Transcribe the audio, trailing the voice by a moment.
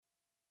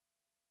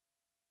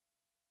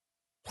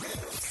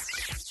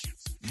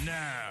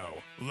now,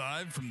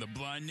 live from the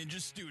Blind Ninja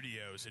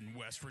Studios in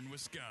Western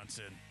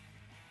Wisconsin,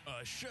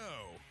 a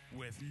show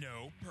with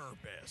no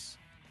purpose,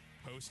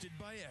 hosted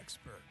by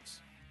experts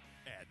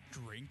at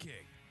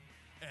drinking,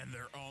 and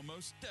they're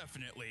almost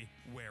definitely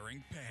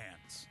wearing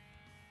pants.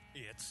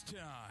 It's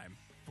time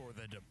for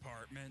the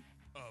Department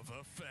of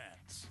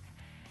Offense.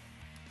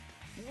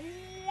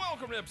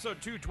 Welcome to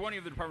episode 220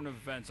 of the Department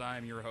of Offense.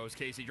 I'm your host,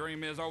 Casey. Joining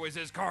me as always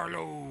is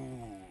Carlos.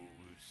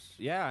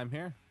 Yeah, I'm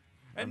here.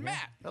 And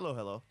Matt. Hello,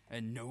 hello.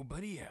 And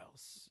nobody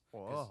else.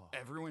 'Cause Whoa.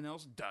 everyone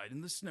else died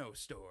in the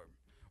snowstorm.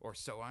 Or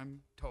so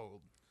I'm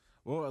told.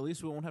 Well, at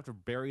least we won't have to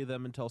bury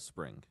them until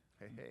spring.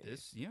 Hey.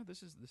 This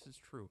is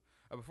true.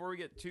 Before we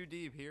get too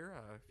deep here,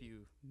 a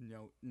few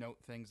note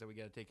things that we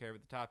got to take care of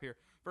at the top here.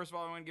 First of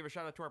all, I want to give a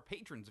shout out to our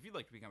patrons. If you'd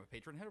like to become a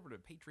patron, head over to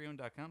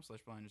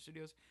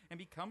patreon.com/blindstudios and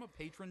become a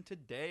patron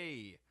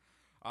today.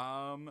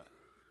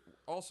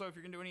 Also, if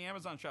you're going to do any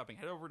Amazon shopping,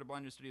 head over to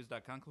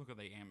blindstudios.com, click on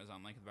the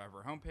Amazon link at the bottom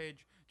of our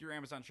homepage, do your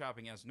Amazon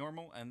shopping as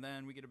normal, and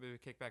then we get a bit of a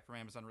kickback from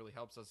Amazon. Really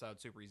helps us out.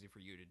 Super easy for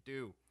you to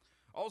do.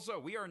 Also,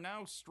 we are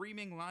now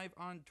streaming live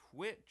on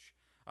Twitch.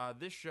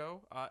 This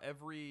show,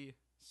 every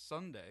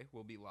Sunday,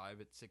 will be live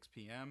at 6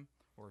 p.m.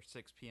 or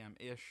 6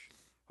 p.m.-ish,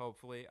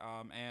 hopefully.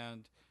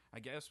 And I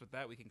guess with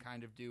that, we can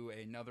kind of do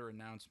another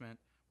announcement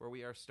where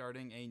we are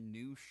starting a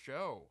new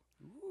show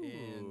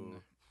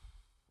in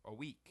a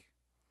week.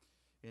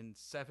 In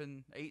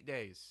 8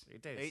 days. 8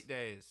 days. 8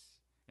 days.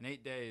 In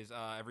 8 days,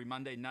 every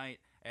Monday night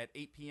at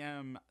 8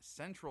 p.m.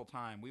 Central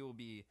Time, we will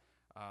be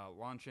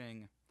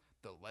launching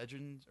the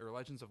Legends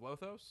of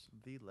Lothos.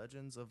 The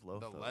Legends of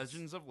Lothos. The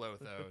Legends of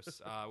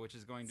Lothos, which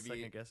is going to be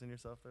Second guessing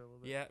yourself there a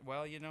little bit? Yeah,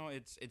 well, you know,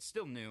 it's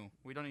still new.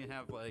 We don't even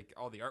have like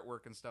all the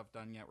artwork and stuff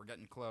done yet. We're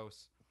getting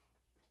close.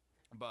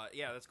 But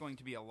yeah, that's going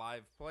to be a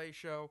live play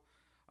show,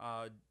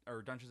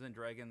 or Dungeons and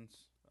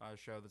Dragons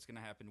show that's going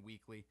to happen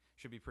weekly.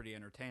 Should be pretty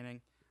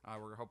entertaining.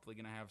 We're hopefully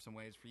going to have some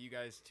ways for you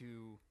guys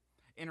to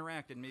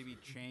interact and maybe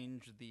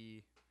change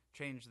the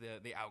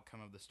outcome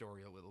of the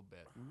story a little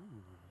bit.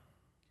 Ooh.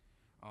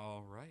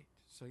 All right.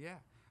 So yeah.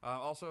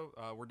 Also,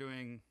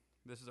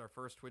 this is our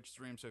first Twitch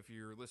stream. So if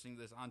you're listening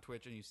to this on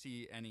Twitch and you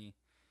see any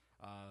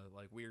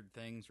like weird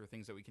things or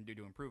things that we can do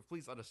to improve,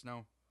 please let us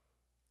know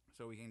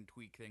so we can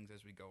tweak things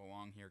as we go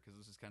along here, because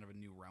this is kind of a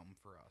new realm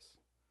for us.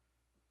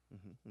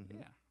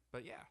 Yeah.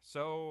 But yeah.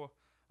 So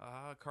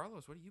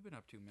Carlos, what have you been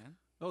up to, man?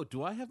 Oh,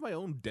 do I have my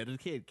own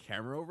dedicated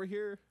camera over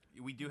here?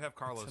 We do have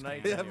Carlos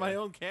Tonight. cam. I have my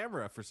own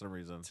camera for some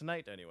reason.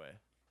 Tonight, anyway.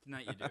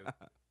 Tonight you do.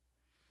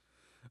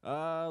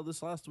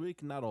 This last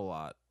week, not a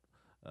lot.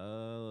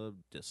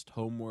 Just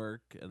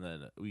homework, and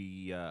then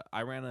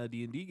I ran a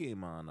D&D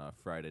game on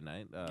Friday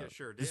night. Yeah,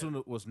 sure This did.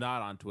 one was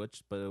not on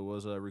Twitch, but it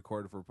was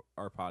recorded for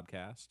our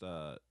podcast.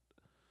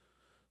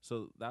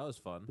 So that was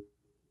fun.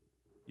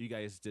 You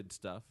guys did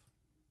stuff.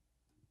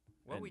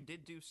 Well, And- we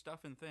did do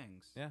stuff and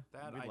things. Yeah.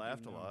 That We I do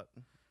laughed a know. lot.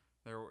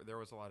 There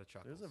was a lot of It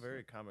chuckles. was a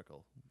very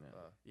comical.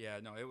 Yeah,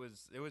 no, it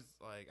was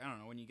like, I don't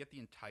know, when you get the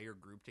entire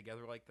group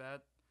together like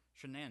that,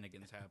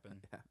 shenanigans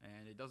happen,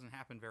 and it doesn't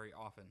happen very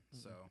often.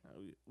 So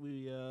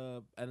We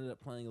ended up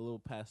playing a little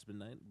past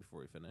midnight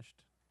before we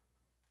finished.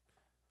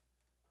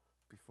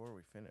 Before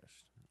we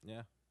finished.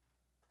 Yeah.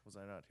 Was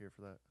I not here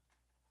for that?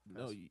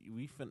 No,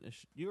 we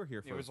finished. You were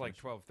here for it was like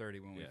finish.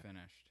 12:30 when we Yeah.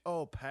 finished.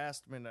 Oh,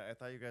 past midnight. I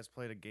thought you guys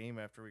played a game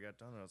after we got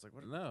done. I was like,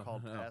 what is No, it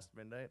called? no. Past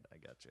midnight? I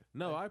got you.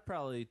 No, I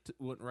probably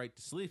went right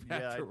to sleep Yeah,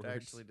 afterwards. I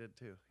actually did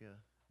too. Yeah.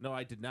 No,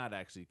 I did not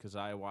actually, because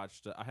I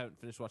watched. I haven't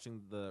finished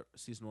watching the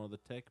season 1 of The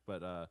Tick,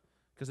 but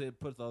because they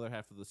put the other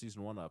half of the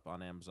season 1 up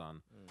on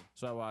Amazon,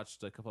 so I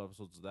watched a couple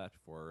episodes of that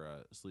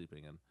before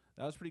sleeping, and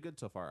that was pretty good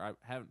so far. I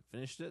haven't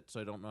finished it,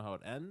 so I don't know how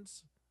it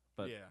ends,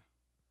 but Yeah.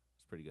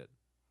 it's pretty good.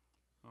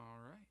 All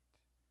right.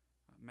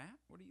 Matt,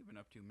 what have you been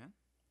up to, man?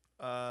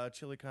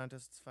 Chili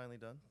contest's finally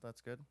done.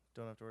 That's good.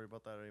 Don't have to worry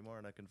about that anymore,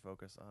 and I can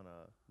focus on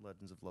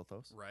Legends of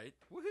Lothos. Right.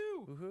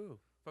 Woohoo! Woohoo!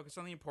 Focus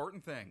on the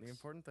important things. The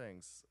important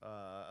things.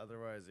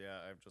 Otherwise,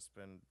 yeah, I've just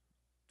been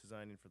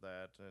designing for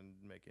that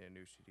and making a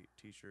new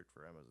T-shirt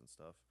for Amazon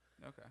stuff.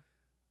 Okay.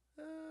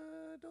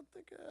 I don't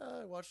think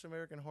I watched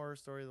American Horror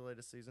Story the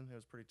latest season. It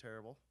was pretty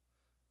terrible.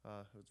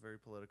 It was very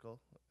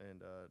political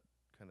and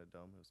kind of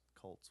dumb. It was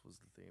cults was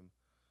the theme.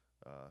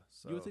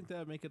 So You would think that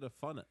would make it a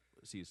fun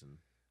season.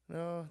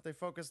 no, they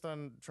focused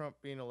on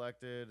Trump being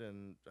elected,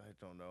 and I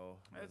don't know.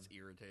 That's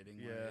irritating.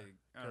 Yeah, Like,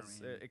 I don't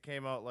 'cause mean, it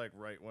came out like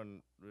right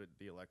when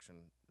the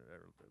election,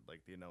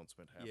 like the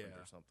announcement happened Yeah.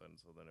 or something.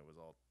 So then it was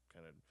all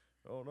kind of,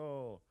 oh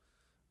no,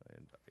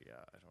 and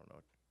yeah, I don't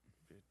know.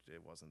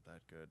 It wasn't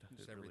that good.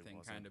 just It really everything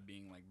wasn't. kind of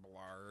being like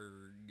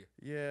blarg.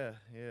 Yeah.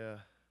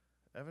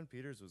 Evan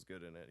Peters was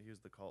good in it. He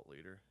was the cult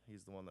leader.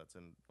 He's the one that's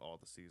in all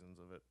the seasons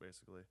of it,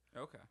 basically.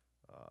 Okay.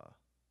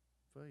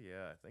 But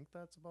yeah, I think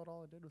that's about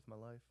all I did with my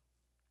life.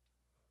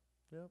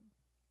 Yep.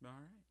 All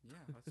right.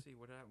 Yeah. Let's see.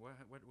 What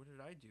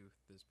did I do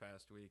this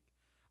past week?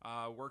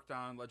 Worked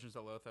on Legends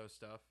of Lothos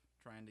stuff,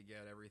 trying to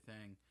get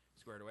everything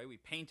squared away. We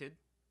painted.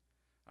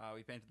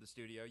 We painted the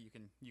studio. You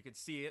can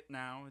see it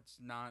now. It's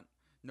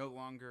no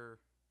longer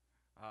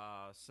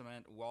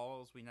cement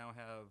walls. We now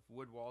have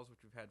wood walls, which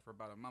we've had for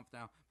about a month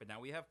now. But now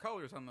we have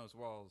colors on those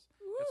walls.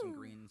 Got some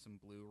green and some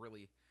blue.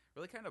 Really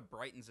kind of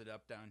brightens it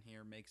up down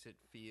here. Makes it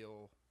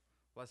feel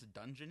less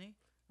dungeony,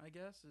 I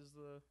guess, is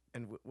the...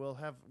 And we'll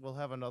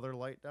have another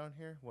light down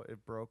here. What,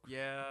 it broke?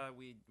 Yeah,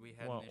 we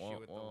had an issue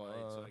with the light,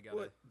 so I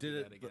gotta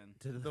do that again.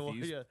 Did The one,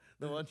 fuse-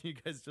 the one you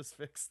guys just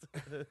fixed.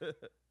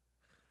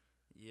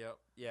 Yep.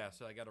 Yeah,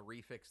 so I gotta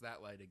refix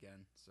that light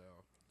again. So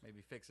maybe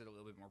fix it a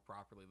little bit more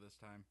properly this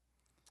time.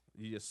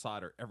 You just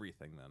solder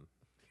everything then.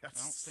 I don't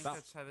think Stop.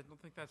 that's how. I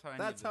don't think that's how.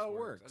 That's any of how this it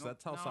works. works. I don't-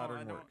 That's how no,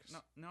 soldering I don't- works.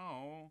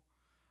 No.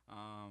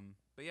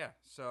 But yeah.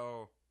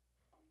 So.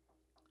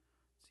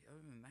 Let's see.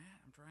 Other than that,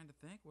 I'm trying to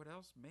think what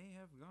else may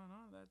have gone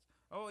on. That's.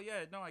 Oh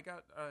yeah. No, I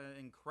got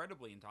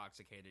incredibly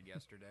intoxicated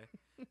yesterday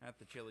at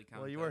the chili contest.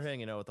 Well, you were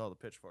hanging out with all the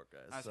pitchfork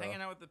guys. I was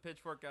hanging out with the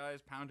pitchfork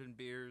guys, pounding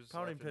beers,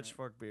 pounding left and right.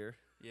 pitchfork beer.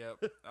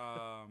 Yep.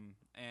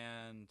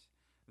 And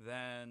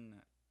then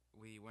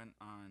we went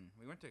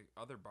to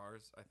other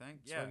bars, I think.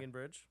 Yeah. Swinging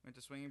Bridge. Went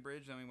to Swinging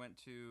Bridge, then we went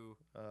to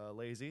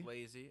Lazy.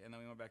 Lazy, and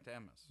then we went back to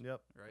Emma's. Yep.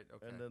 Right?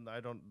 Okay. And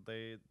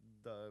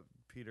then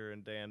Peter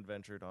and Dan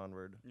ventured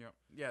onward Yep.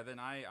 Yeah, then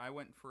I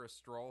went for a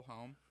stroll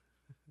home.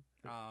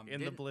 in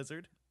the Didn't-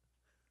 blizzard.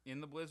 in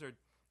the blizzard,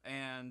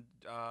 and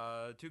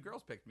 2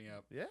 girls picked me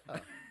up. Yeah.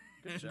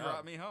 Good and job.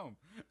 brought me home.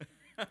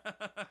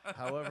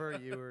 However,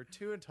 you were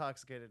too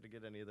intoxicated to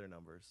get any of their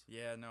numbers.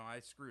 Yeah, no, I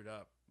screwed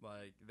up.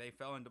 Like, they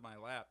fell into my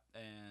lap,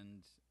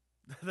 and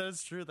That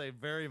is true. They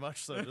very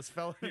much so just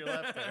fell in your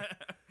lap there.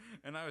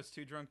 and I was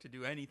too drunk to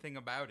do anything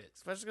about it.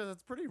 Especially because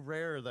it's pretty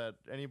rare that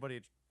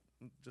anybody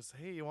just,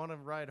 hey, you want to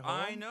ride home?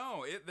 I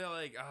know. They're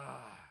like,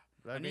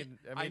 I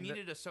I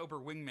needed a sober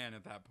wingman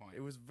at that point.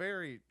 It was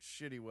very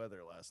shitty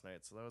weather last night,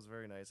 so that was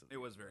very nice. It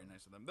was very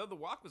nice of them. Though the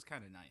walk was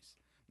kind of nice.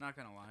 Not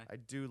gonna lie. I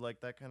do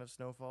like that kind of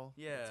snowfall.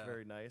 It's Yeah.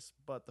 very nice.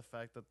 But the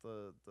fact that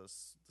the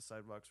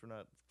sidewalks were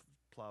not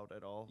plowed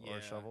at all or Yeah.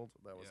 shoveled,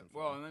 that wasn't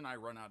Well, fun. and then I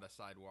run out of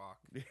sidewalk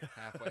Yeah.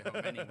 halfway home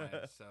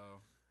anyway.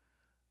 So,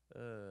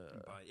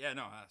 Uh, but yeah,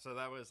 no. So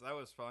that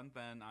was fun.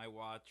 Then I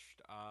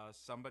watched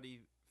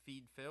Somebody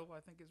Feed Phil,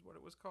 I think is what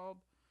it was called,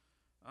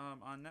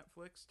 on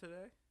Netflix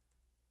today.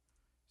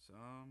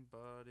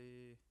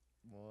 Somebody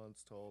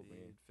once told me.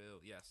 Feed Phil.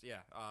 Yes, yeah.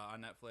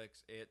 On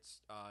Netflix, it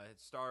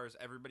stars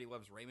Everybody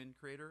Loves Raymond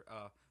creator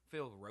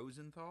Phil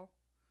Rosenthal.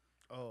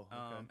 Oh,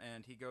 okay.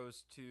 And he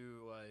goes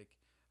to like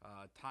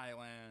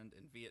Thailand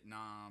and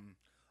Vietnam.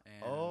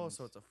 And Oh,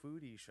 so it's a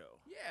foodie show.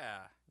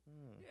 yeah,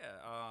 Hmm.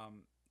 yeah.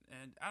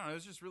 And I don't know, it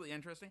was just really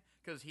interesting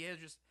because he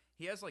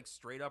has like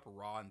straight up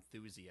raw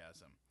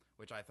enthusiasm,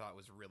 which I thought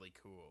was really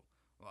cool.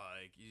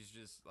 Like he's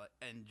just like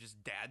and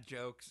just dad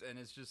jokes, and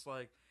it's just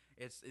like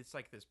it's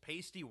like this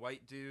pasty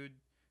white dude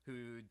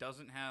who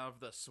doesn't have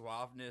the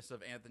suaveness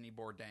of Anthony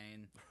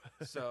Bourdain.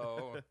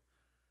 So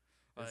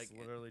It's like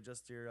literally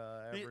just your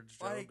He- average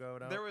Joe like,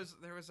 going out. There was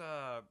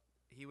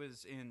he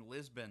was in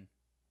Lisbon,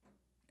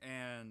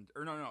 and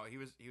or no he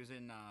was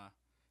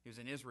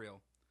in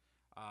Israel,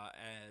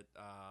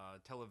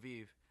 at Tel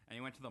Aviv, and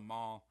he went to the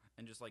mall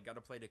and just like got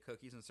a plate of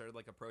cookies and started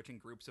like approaching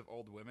groups of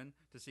old women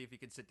to see if he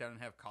could sit down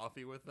and have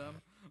coffee with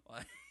them.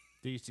 Like,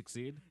 Did you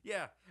succeed?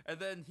 yeah, and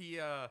then he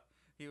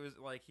was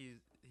like he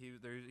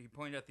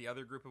pointed at the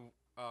other group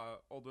of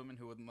old women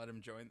who wouldn't let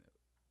him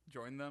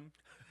join them.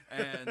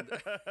 And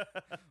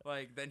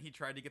like then he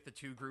tried to get the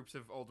 2 groups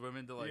of old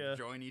women to like Yeah.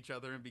 join each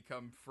other and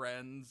become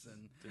friends,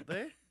 and Did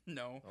they?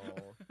 no,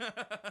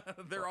 Oh.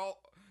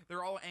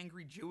 they're all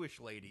angry Jewish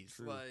ladies.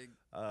 True. Like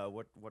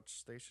What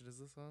station is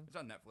this on? it's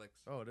on Netflix.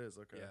 Oh, it is.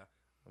 Okay. Yeah,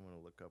 I'm gonna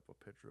look up a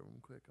picture of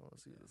him quick. I want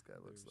to see what this guy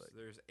looks like.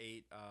 there's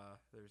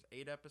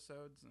 8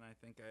 episodes, and I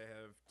think I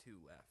have 2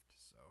 left.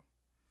 So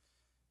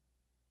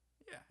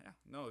yeah.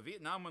 No, the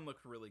Vietnam one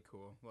looked really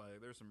cool.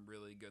 Like there's some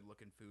really good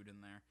looking food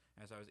in there.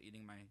 As I was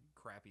eating my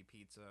crappy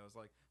pizza, I was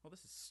like, "Well,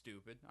 this is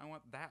stupid. I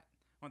want that.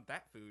 I want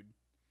that food."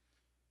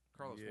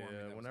 Carlos warned me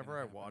that Yeah. was Whenever gonna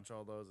I happen. watch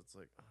all those, it's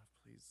like, oh,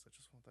 please, I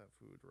just want that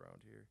food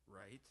around here.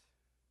 Right?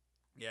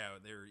 Yeah,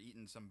 they were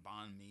eating some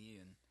banh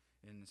mi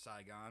in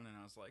Saigon, and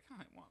I was like,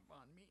 I want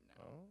banh mi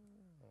now. Oh.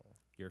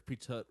 Your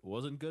Pizza Hut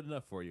wasn't good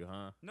enough for you,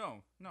 huh?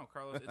 No,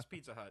 Carlos, it's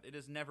Pizza Hut. It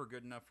is never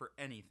good enough for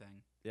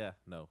anything. Yeah,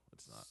 no,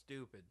 it's not.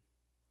 Stupid.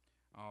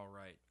 All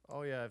right.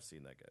 Oh yeah, I've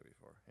seen that guy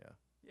before. Yeah.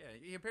 Yeah,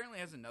 he apparently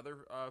has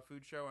another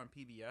food show on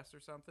PBS or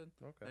something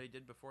that Okay. he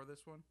did before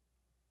this one.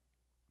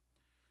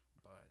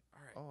 But,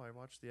 all right. Oh, I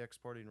watched the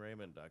Exporting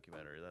Raymond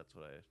documentary. That's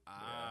what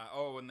I.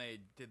 Oh, when they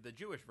did the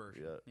Jewish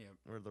version. Yeah.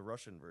 Or the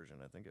Russian version,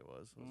 I think it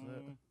was. Wasn't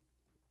it?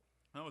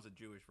 That was a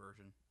Jewish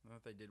version. I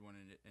thought they did one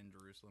in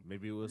Jerusalem.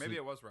 Maybe it was. Maybe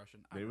it was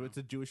Russian. I Maybe don't it's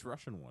a Jewish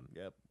Russian one.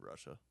 Yep.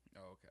 Russia.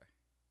 know. Oh, okay.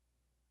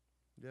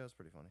 Yeah, it was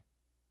pretty funny.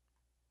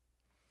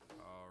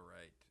 All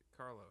right.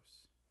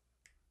 Carlos,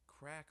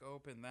 crack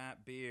open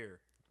that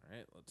beer. All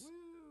right, let's.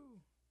 Woo!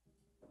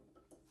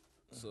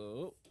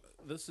 So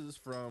this is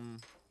from.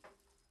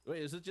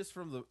 Wait, is it just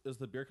from the? Is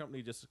the beer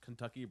company just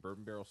Kentucky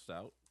Bourbon Barrel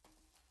Stout?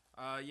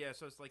 Yeah,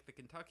 so it's like the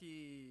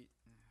Kentucky.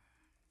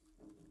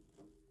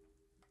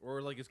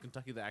 Or like is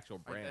Kentucky the actual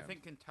brand? I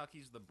think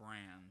Kentucky's the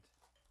brand.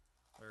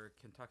 or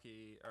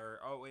Kentucky, or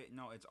oh wait,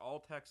 no, it's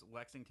Alltex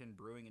Lexington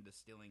Brewing and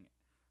Distilling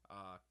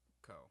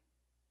Co.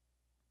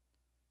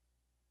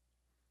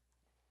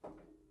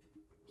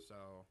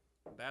 So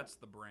that's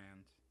the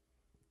brand.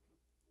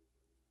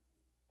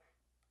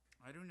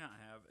 I do not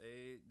have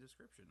a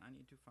description. I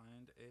need to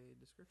find a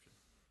description.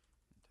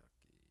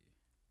 Kentucky.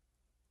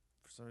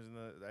 For some reason,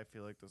 I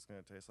feel like this is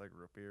gonna taste like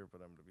root beer,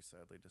 but I'm gonna be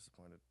sadly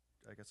disappointed.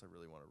 I guess I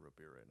really want a root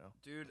beer right now.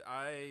 Dude,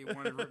 I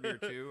wanted root beer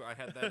too. I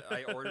had that.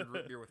 I ordered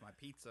root beer with my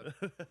pizza.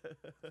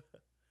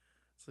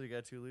 So you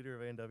got 2 liter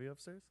of A&W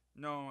upstairs?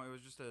 No, it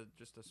was just a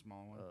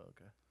small one. Oh,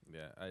 okay.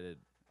 Yeah, I did.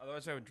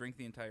 Otherwise, I would drink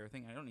the entire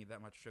thing. I don't need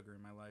that much sugar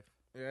in my life.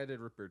 Yeah, I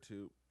did root beer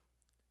too.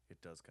 It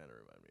does kind of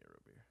remind me of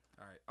root beer.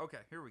 All right.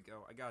 Okay, here we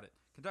go. I got it.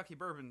 Kentucky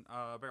Bourbon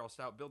Barrel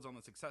Stout builds on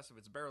the success of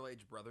its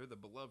barrel-aged brother, the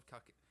beloved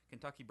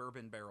Kentucky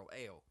Bourbon Barrel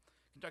Ale.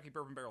 Kentucky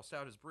Bourbon Barrel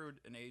Stout is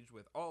brewed and aged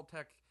with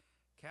Alltech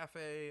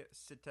Cafe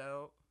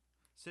Citadel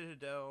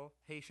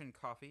Haitian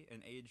coffee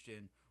and aged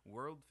in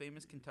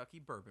world-famous Kentucky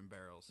bourbon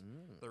barrels.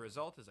 The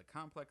result is a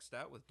complex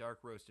stout with dark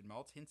roasted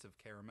malts, hints of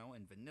caramel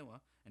and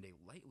vanilla, and a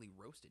lightly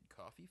roasted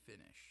coffee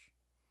finish.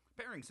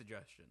 Pairing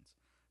suggestions.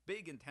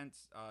 Big,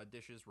 intense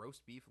dishes,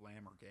 roast beef,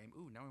 lamb, or game.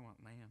 Ooh, now I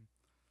want lamb.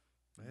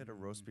 I had a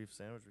roast beef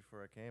sandwich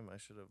before I came. I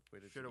should have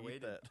waited. Should have to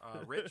eat waited.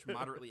 that. Rich,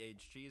 moderately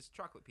aged cheese,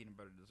 chocolate peanut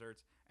butter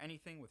desserts,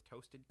 anything with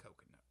toasted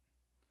coconut.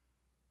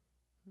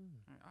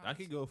 I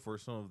could go for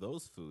some of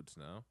those foods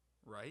now.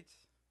 Right.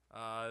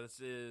 This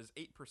is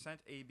 8%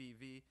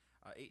 ABV,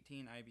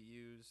 18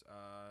 IBUs,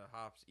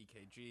 hops,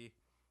 EKG,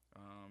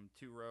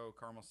 2-row,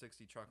 caramel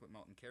 60, chocolate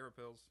malt, and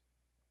carapils.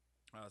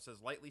 It says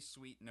lightly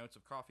sweet, notes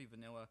of coffee,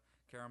 vanilla,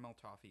 caramel,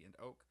 toffee, and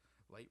oak,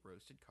 light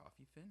roasted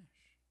coffee finish.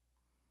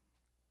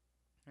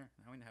 Here,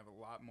 now we have a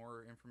lot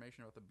more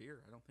information about the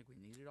beer. I don't think we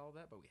needed all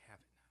that, but we have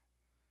it now.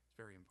 It's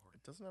very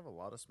important. It doesn't have a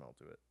lot of smell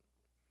to it.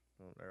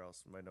 Or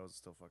else my nose is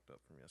still fucked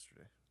up from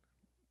yesterday.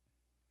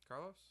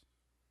 Carlos?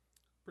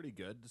 Pretty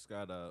good. Just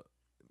got a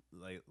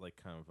like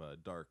kind of a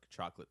dark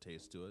chocolate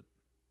taste to it.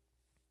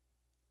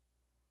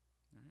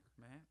 All right,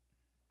 Matt?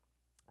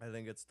 I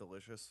think it's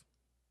delicious.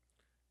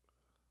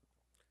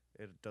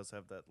 It does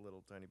have that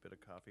little tiny bit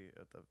of coffee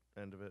at the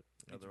end of it.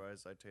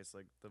 Otherwise, I taste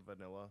like the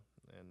vanilla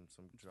and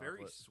some It's chocolate.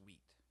 very sweet.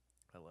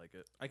 I like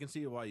it. I can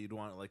see why you'd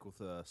want it like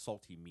with a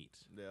salty meat.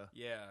 Yeah.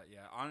 Yeah.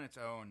 On its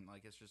own,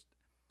 like it's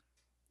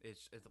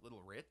a little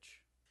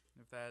rich.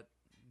 If that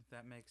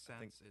makes I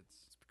think sense,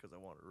 it's because I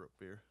want a root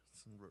beer.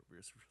 Some root beer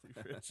is really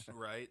rich.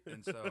 right.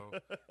 And so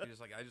you're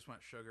just like, I just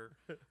want sugar.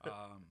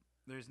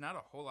 There's not a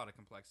whole lot of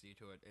complexity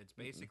to it. It's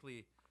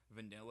basically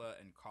vanilla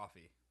and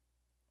coffee.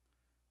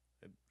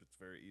 It's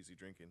very easy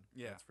drinking.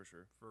 Yeah. That's for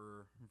sure.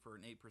 For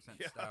an 8%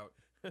 Yeah. stout.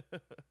 Yeah,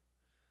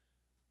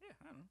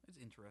 I don't know. It's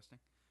interesting.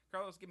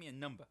 Carlos, give me a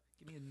number.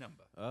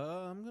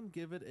 I'm gonna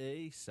give it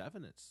a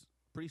 7. It's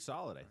pretty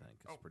solid. I think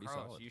it's pretty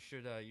Carlos, solid. you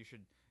should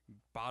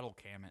bottle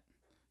cam it.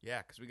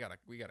 Yeah, because we got a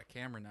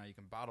camera now. You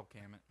can bottle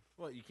cam it.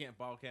 What, you can't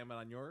bottle cam it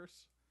on yours?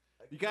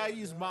 You gotta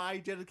use my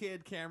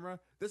dedicated camera.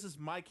 This is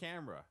my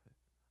camera.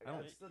 I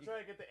don't. still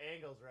trying to get the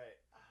angles right.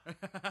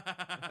 That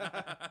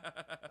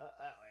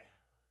way.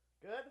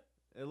 Good?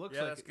 It looks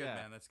Yeah, like that's good,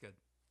 man. That's good.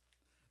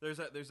 There's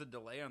a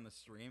delay on the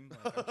stream.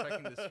 Like, I'm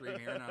checking the stream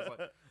here, and I was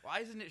like, why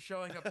isn't it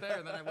showing up there?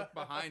 And then I look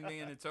behind me,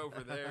 and it's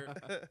over there.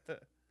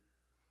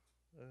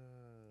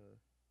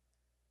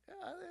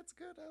 Yeah, that's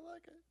good. I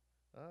like it.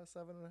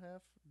 7.5.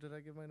 Did I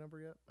give my number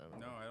yet? I don't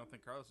No, know. I don't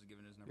think Carlos has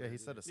given his number. Yeah, he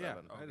yet said a either.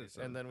 7. Oh, I okay, did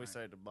seven. And then we All right.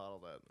 decided to bottle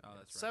that. Oh,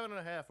 that's right.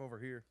 7.5 over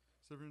here.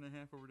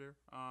 7.5 over there.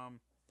 I'm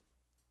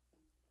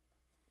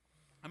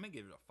gonna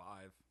give it a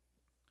 5.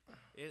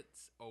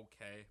 It's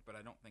okay, but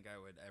I don't think I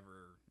would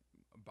ever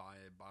buy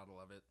a bottle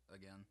of it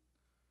again.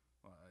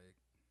 Like,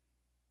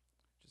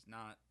 just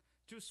not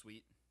too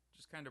sweet.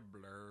 Just kind of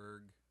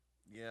blurg.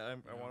 Yeah, I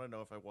Yeah. want to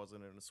know if I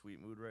wasn't in a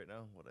sweet mood right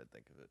now, what I'd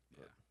think of it.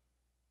 But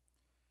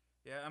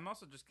Yeah, I'm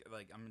also just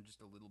like I'm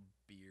just a little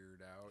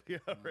beard out. Yeah,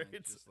 like,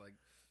 right. Just like.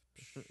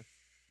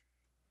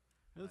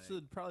 This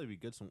would probably be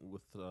good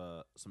with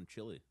some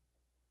chili.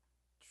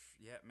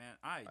 Yeah, man.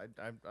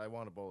 I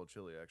want a bowl of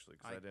chili, actually,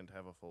 because I- I didn't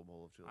have a full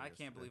bowl of chili I can't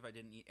yesterday. believe I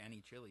didn't eat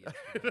any chili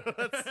yesterday.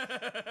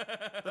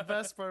 The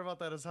best part about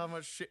that is how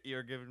much shit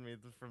you're giving me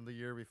from the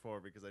year before,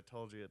 because I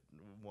told you at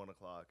 1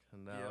 o'clock,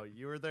 and now Yep.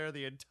 you were there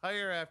the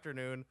entire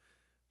afternoon,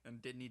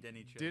 And didn't eat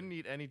any chili. didn't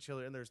eat any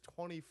chili, and there's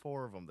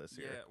 24 of them this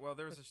Yeah, year. well,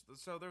 there was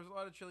a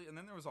lot of chili, and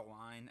then there was a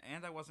line,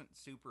 and I wasn't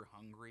super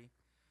hungry.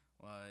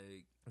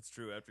 Like, It's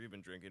true. After you've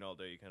been drinking all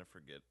day, you kind of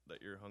forget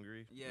that you're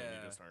hungry. yeah,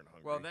 then you just aren't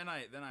hungry. well, then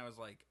I was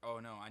like, oh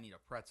no, I need a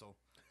pretzel.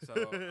 So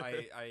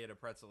I ate a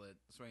pretzel at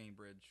Swinging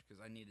Bridge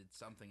because I needed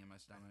something in my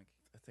stomach.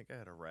 I think I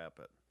had a wrap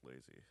at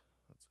Lazy.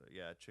 That's it.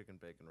 Yeah, chicken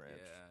bacon ranch.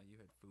 Yeah, you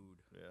had food.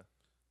 Yeah.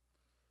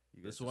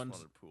 You This guys just one's-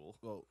 wanted pool.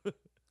 Well,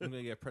 I'm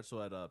gonna get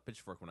pretzel at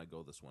Pitchfork when I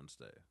go this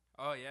Wednesday.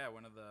 Oh yeah,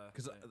 one of the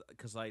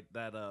Because like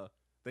that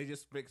they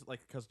just mix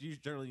like because you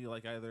generally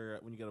like either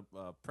when you get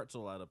a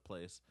pretzel at a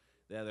place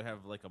they either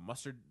have like a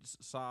mustard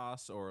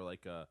sauce or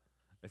like a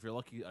if you're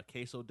lucky a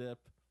queso dip.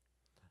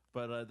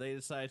 But they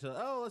decided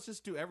to, let's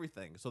just do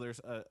everything. So there's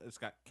it's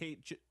got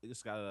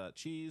it's got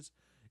cheese,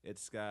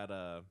 it's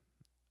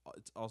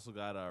also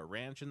got a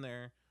ranch in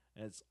there,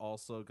 and it's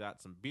also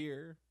got some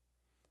beer,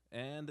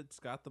 and it's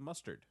got the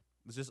mustard.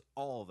 It's just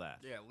all of that.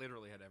 Yeah,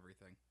 literally had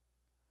everything.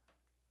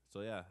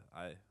 So yeah,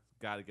 I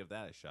got to give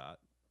that a shot.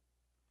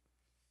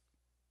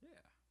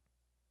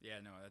 Yeah,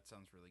 no, that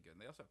sounds really good.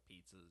 They also have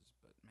pizzas,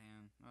 but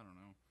man, I don't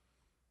know.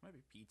 Might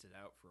be pizzaed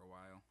out for a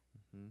while.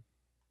 Mm-hmm.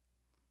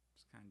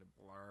 Just kind of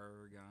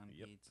blarg on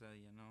pizza,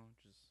 you know.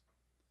 Just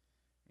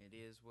it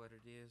is what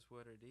it is,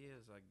 what it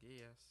is, I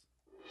guess.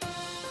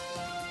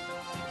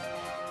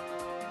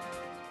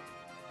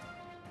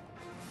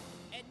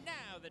 And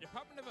now the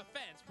Department of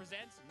Defense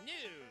presents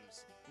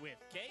News with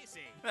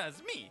Casey.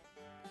 That's me.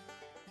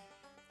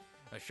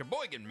 A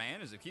Sheboygan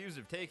man is accused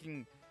of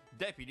taking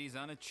deputies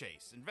on a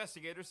chase.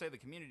 Investigators say the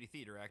community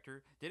theater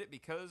actor did it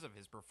because of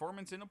his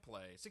performance in a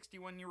play.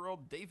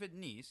 61-year-old David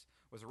Neese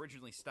was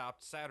originally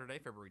stopped Saturday,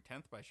 February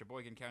 10th by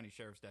Sheboygan County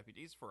Sheriff's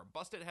deputies for a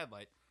busted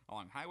headlight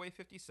along Highway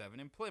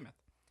 57 in Plymouth.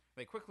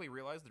 They quickly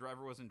realized the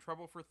driver was in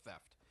trouble for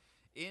theft.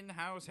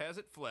 In-house has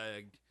it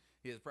flagged.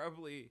 He is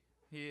probably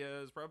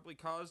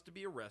caused to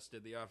be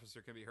arrested, the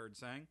officer can be heard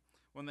saying.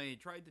 When they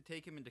tried to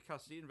take him into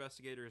custody,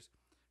 investigators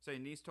say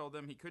Neese told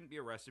them he couldn't be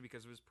arrested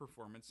because of his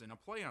performance in a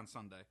play on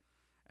Sunday,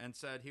 and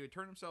said he would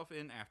turn himself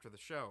in after the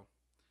show.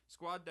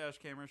 Squad dash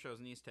camera shows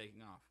Neese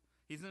taking off.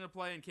 He's in a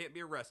play and can't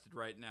be arrested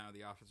right now,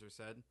 the officer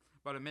said.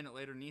 About a minute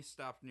later, Neese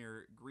stopped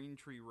near Green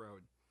Tree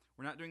Road.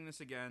 We're not doing this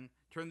again.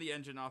 Turn the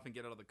engine off and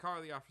get out of the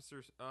car, the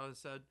officer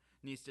said.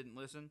 Neese didn't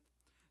listen.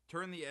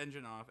 Turn the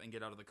engine off and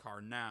get out of the car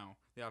now,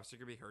 the officer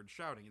could be heard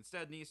shouting.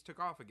 Instead, Neese took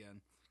off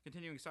again,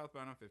 continuing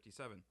southbound on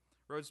 57.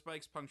 Road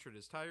spikes punctured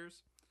his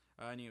tires,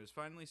 and he was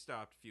finally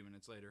stopped a few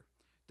minutes later.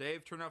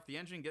 Dave, turn off the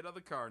engine, get out of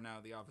the car now,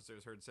 the officer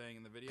is heard saying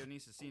in the video.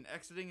 Neese is seen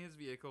exiting his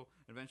vehicle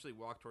and eventually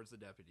walked towards the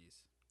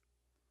deputies.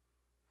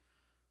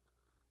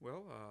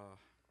 Well,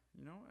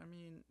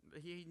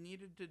 he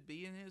needed to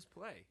be in his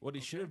play. What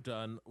he should have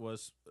done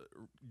was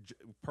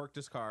parked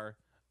his car,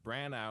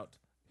 ran out,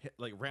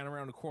 ran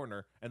around a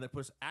corner, and then put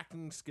his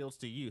acting skills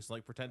to use,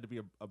 pretend to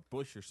be a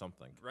bush or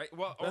something. Right?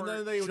 Well, and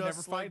then they would never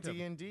Just find like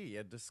him. D&D,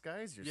 you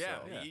disguise yeah,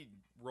 yourself. he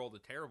rolled a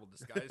terrible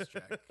disguise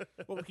check.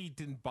 Well, he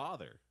didn't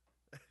bother.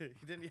 He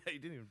didn't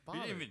even bother.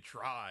 He didn't even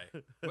try.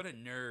 What a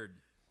nerd.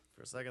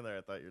 For a second there,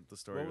 I thought the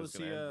story What was was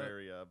going to he, end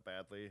very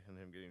badly and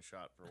him getting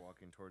shot for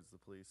walking towards the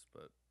police,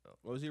 but... Oh.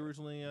 What was he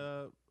originally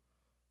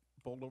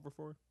pulled over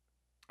for?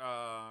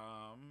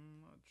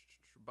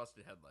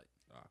 Busted headlight.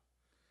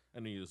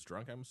 And he was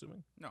drunk, I'm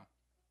assuming? No.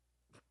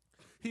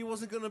 He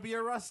wasn't going to be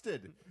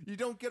arrested. You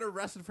don't get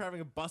arrested for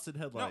having a busted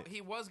headlight. No,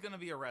 he was going to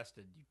be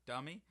arrested, you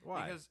dummy.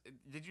 Why? Because,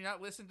 did you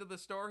not listen to the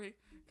story?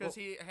 Because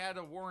he had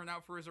a warrant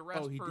out for his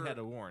arrest. Oh, he had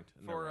a warrant.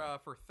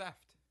 For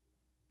theft.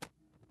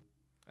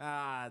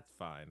 It's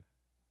fine.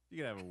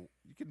 You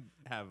can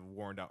have a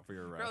warrant out for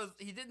your arrest. Because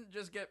he didn't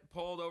just get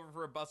pulled over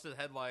for a busted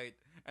headlight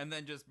and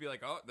then just be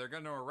like, oh, they're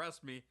going to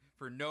arrest me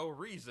for no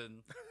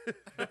reason.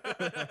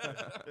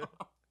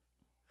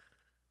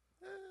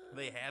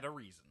 They had a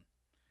reason.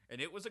 And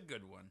it was a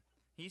good one.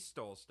 He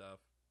stole stuff.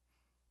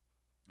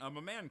 A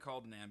man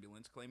called an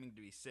ambulance claiming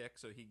to be sick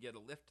so he'd get a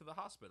lift to the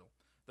hospital.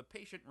 The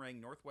patient rang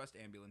Northwest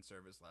Ambulance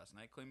Service last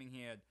night claiming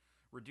he had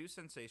reduced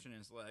sensation in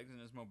his legs and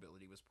his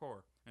mobility was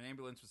poor. An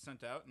ambulance was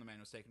sent out and the man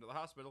was taken to the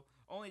hospital,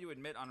 only to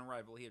admit on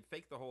arrival he had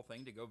faked the whole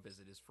thing to go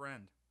visit his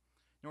friend.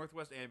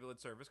 Northwest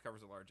Ambulance Service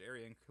covers a large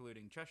area,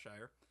 including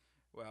Cheshire,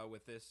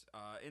 with this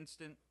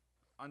instance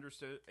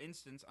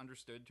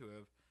understood to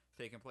have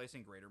taken place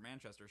in Greater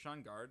Manchester.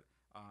 Sean Gerard,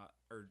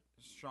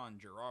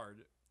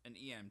 an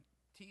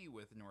EMT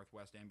with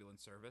Northwest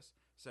Ambulance Service,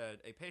 said,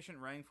 a patient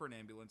rang for an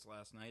ambulance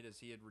last night as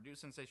he had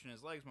reduced sensation in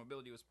his legs,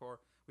 mobility was poor.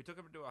 We took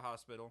him to a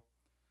hospital,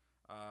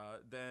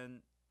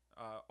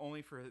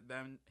 only for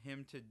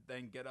him to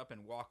then get up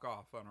and walk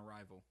off on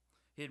arrival.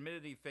 He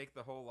admitted he faked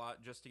the whole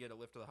lot just to get a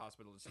lift to the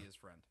hospital to see his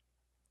friend.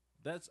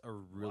 That's a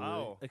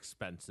really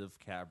expensive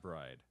cab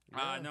ride.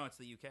 No, it's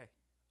the UK.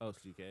 Oh, it's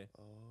UK?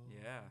 Oh.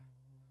 Yeah.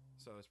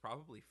 So it's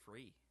probably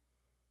free.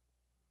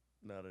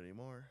 Not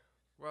anymore.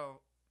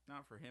 Well,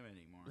 not for him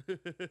anymore.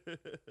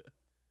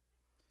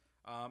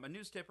 A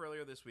news tip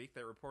earlier this week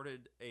that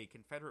reported a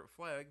Confederate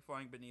flag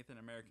flying beneath an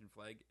American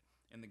flag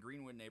in the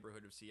Greenwood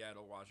neighborhood of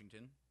Seattle,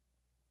 Washington,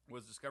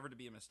 was discovered to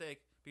be a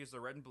mistake because the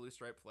red and blue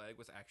striped flag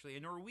was actually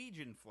a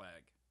Norwegian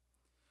flag.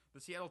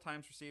 The Seattle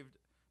Times received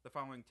the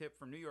following tip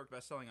from New York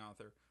bestselling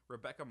author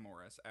Rebecca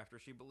Morris after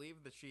she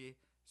believed that she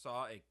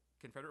saw a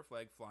Confederate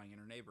flag flying in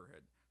her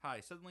neighborhood. Hi,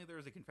 suddenly there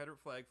is a Confederate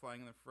flag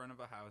flying in the front of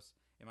a house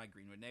in my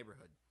Greenwood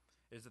neighborhood.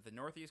 It is at the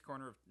northeast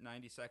corner of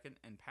 92nd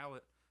and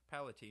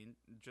Palatine,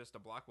 just a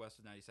block west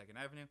of 92nd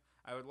Avenue.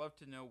 I would love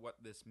to know what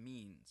this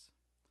means.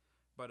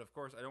 But of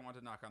course, I don't want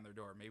to knock on their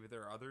door. Maybe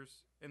there are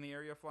others in the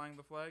area flying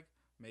the flag.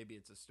 Maybe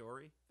it's a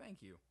story.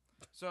 Thank you.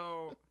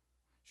 So,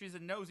 she's a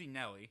nosy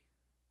Nelly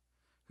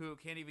who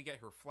can't even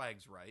get her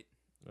flags right.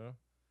 Yeah.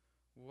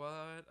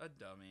 What a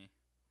dummy.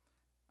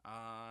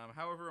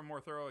 However, a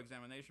more thorough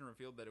examination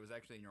revealed that it was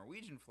actually a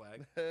Norwegian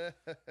flag,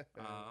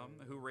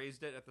 who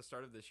raised it at the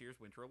start of this year's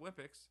Winter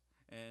Olympics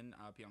in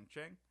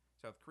Pyeongchang,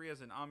 South Korea,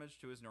 as an homage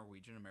to his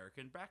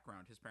Norwegian-American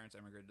background. His parents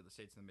emigrated to the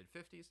States in the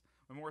mid-50s.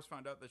 When Morris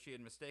found out that she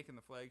had mistaken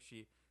the flag,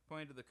 she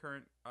pointed to the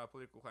current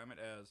political climate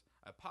as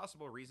a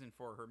possible reason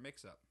for her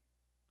mix-up.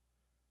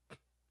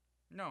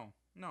 No,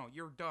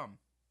 you're dumb.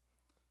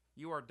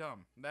 You are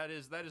dumb. That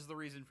is the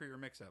reason for your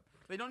mix-up.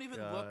 They don't even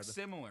look God.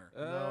 similar.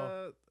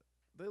 No.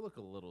 They look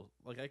a little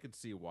like I could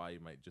see why you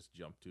might just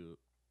jump to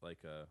like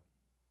a.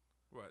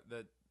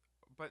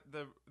 But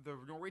the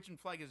Norwegian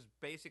flag is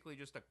basically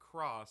just a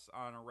cross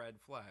on a red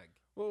flag.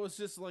 Well, it's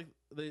just like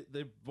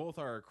they both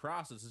are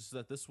crosses. It's just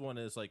that this one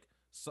is like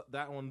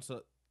that one's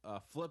a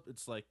flip.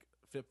 It's like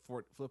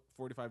flip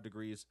 45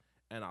 degrees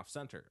and off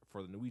center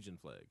for the Norwegian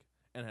flag,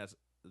 and has.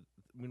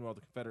 Meanwhile,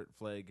 the Confederate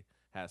flag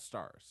has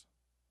stars.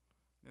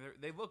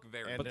 They look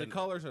very, But the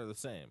colors are the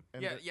same.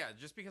 yeah.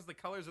 Just because the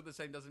colors are the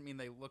same doesn't mean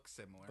they look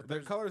similar.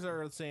 Their colors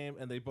are the same,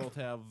 and they both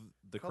have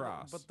the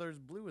cross. But there's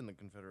blue in the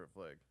Confederate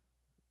flag.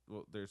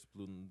 Well, there's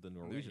blue in the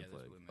Norwegian there's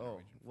flag. blue in the Oh,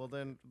 Norwegian well flag.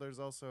 then there's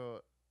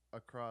also a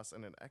cross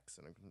and an X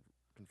in a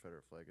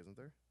Confederate flag, isn't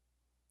there?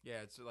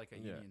 Yeah, it's like a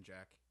Yeah. Union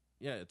Jack.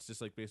 Yeah, it's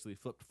just like basically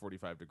flipped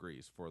 45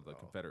 degrees for the Oh.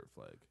 Confederate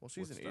flag. Well,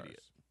 she's with an stars.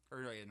 idiot.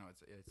 Or no,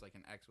 it's like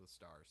an X with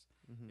stars.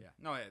 Mhm. Yeah,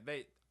 no,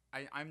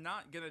 I'm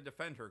not gonna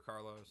defend her,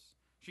 Carlos.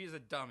 She's a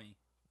dummy.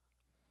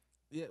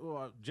 Yeah,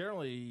 well,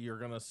 generally you're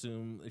gonna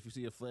assume if you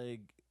see a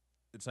flag,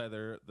 it's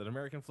either the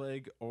American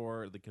flag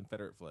or the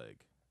Confederate flag,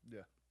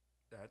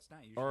 That's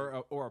not usually.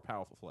 or a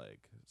powerful flag.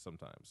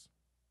 Sometimes.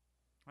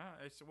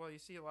 Well, you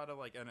see a lot of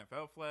like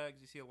NFL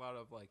flags. You see a lot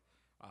of like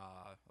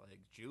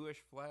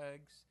Jewish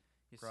flags.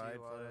 You Pride see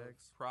a lot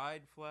flags. Of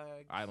pride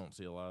flags. I don't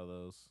see a lot of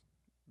those.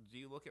 Do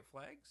you look at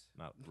flags?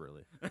 Not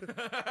really.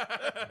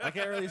 I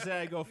can't really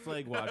say I go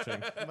flag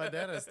watching. My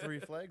dad has 3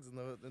 flags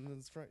in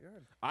his front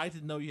yard. I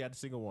didn't know you had a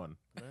single one.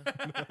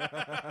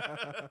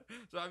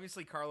 So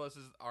obviously Carlos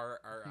is our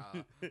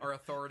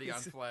authority on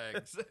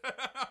flags.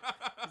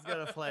 He's got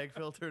a flag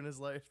filter in his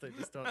life. They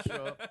just don't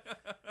show up.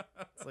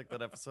 It's like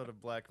that episode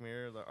of Black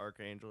Mirror, the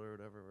Archangel or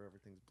whatever, where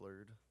everything's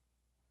blurred.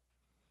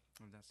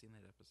 I've not seen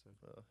that episode.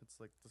 It's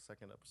like the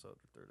 2nd episode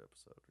or 3rd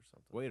episode or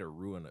something. Way to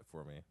ruin it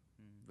for me.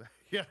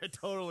 Yeah, I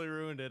totally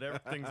ruined it.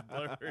 Everything's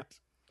blurred.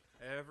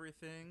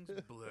 Everything's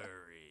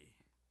blurry.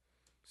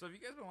 So have you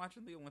guys been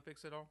watching the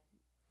Olympics at all?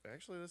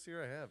 Actually, this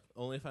year I have.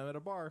 Only if I'm at a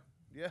bar.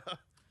 Yeah.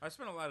 I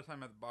spent a lot of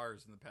time at the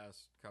bars in the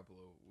past couple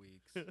of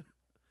weeks.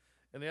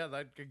 And yeah,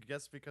 I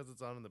guess because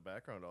it's on in the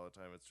background all the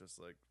time, it's just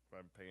like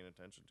I'm paying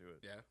attention to it.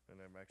 Yeah. And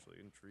I'm actually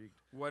intrigued.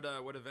 What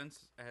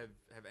events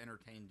have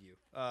entertained you?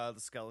 The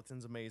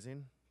skeleton's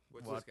amazing.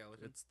 What's the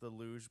skeleton? It's the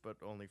luge, but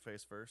only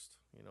face first.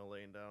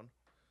 Laying down.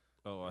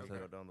 Oh, I You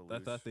go down the I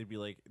luge. thought they'd be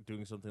like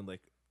doing something like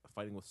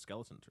fighting with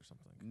skeletons or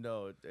something.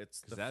 No,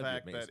 it's 'Cause the that'd be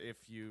fact that amazing.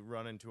 if you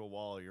run into a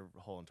wall, your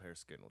whole entire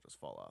skin will just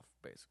fall off,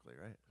 basically,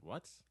 right?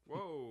 What?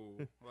 Whoa!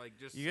 Like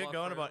just You get slough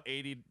going right- about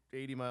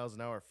 80 miles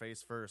an hour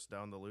face first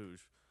down the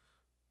luge.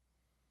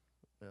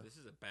 This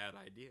is a bad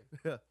idea.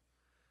 Yeah.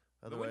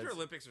 The Winter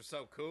Olympics are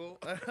so cool.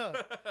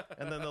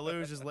 And then the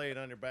luge is laying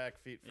on your back,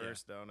 feet Yeah.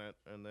 first down it.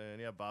 And then,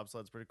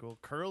 bobsled's pretty cool.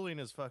 Curling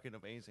is fucking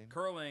amazing.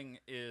 Curling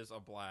is a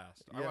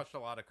blast. I Yeah. watched a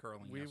lot of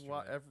curling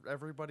yesterday.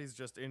 Everybody's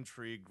just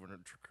intrigued when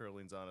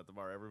curling's on at the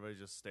bar. Everybody's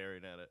just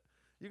staring at it.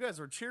 You guys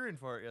were cheering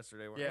for it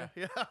yesterday, weren't Yeah.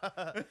 you?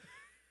 Yeah.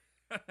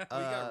 We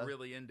got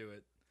really into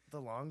it. The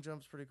long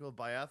jump's pretty cool.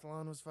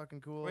 Biathlon was fucking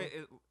cool. Wait,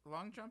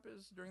 long jump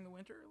is during the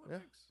Winter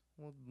Olympics?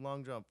 Well,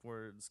 long jump,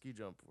 where ski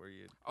jump, where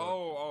you.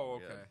 Oh,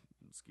 yeah, okay.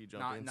 ski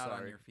jumping. Not on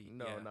sorry. your feet,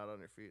 No, yeah. not on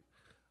your feet.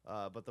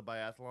 But the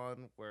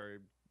biathlon, where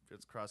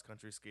it's cross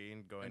country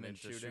skiing, going And then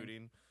into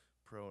shooting,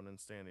 prone and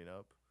standing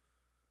up.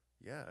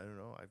 Yeah, I don't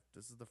know.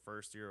 This is the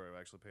first year I've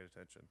actually paid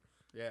attention.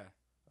 Yeah.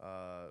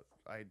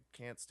 I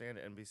can't stand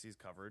NBC's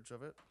coverage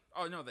of it.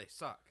 Oh no, they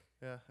suck.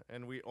 Yeah,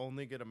 and we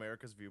only get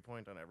America's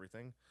viewpoint on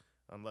everything,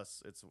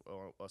 unless it's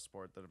a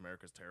sport that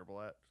America's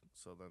terrible at.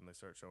 So then they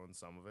start showing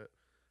some of it.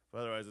 But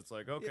otherwise, it's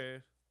like,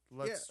 okay,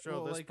 let's Yeah, show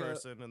well, this like,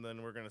 person, and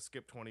then we're gonna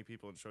skip 20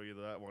 people and show you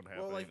that one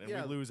happening, like, and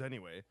yeah. we lose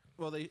anyway.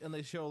 Well,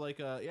 they show like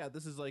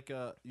this is like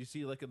you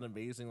see like an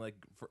amazing like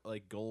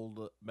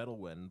gold medal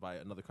win by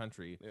another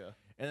country, Yeah,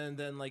 and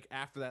then like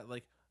after that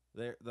like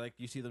they're like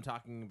you see them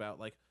talking about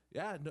like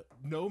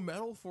no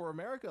medal for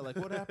America, like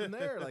what happened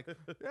there, like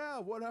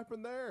what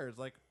happened there? It's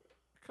like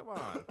come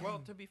on. Well,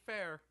 to be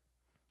fair,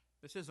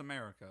 this is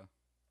America.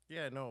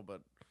 yeah, no,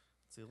 but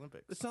it's the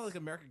Olympics. It's not like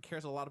America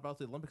cares a lot about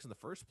the Olympics in the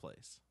first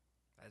place.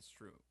 That's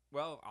true.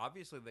 Well,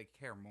 obviously they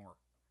care more.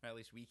 At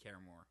least we care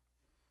more.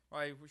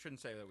 Well, we shouldn't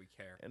say that we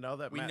care. And now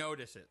that We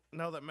notice it.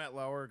 Matt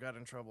Lauer got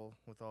in trouble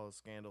with all his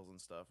scandals and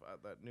stuff,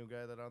 that new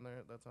guy that's on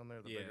there,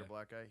 the bigger Yeah.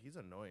 black guy, he's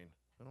annoying.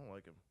 I don't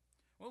like him.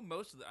 Well,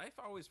 I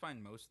always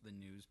find most of the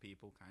news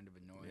people kind of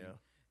annoying. Yeah.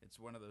 It's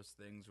one of those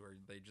things where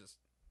they just,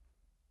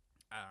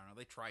 I don't know,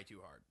 they try too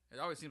hard. It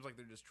always seems like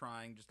they're just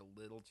trying just a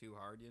little too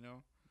hard, you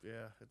know?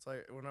 Yeah, it's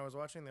like when I was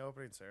watching the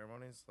opening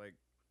ceremonies, like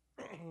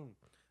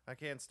I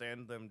can't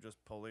stand them just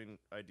pulling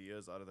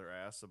ideas out of their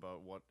ass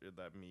about what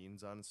that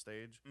means on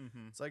stage.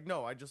 Mm-hmm. It's like,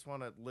 no, I just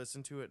want to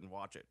listen to it and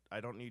watch it. I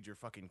don't need your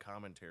fucking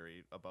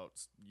commentary about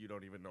you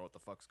don't even know what the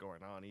fuck's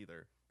going on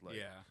either. Like,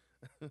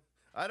 Yeah.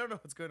 I don't know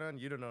what's going on.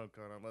 You don't know what's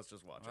going on. Let's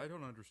just watch it.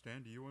 don't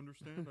understand. Do you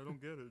understand? I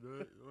don't get it.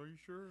 Are you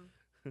sure?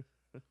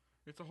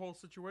 It's a whole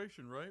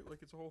situation, right? Like,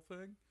 it's a whole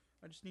thing?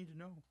 I just need to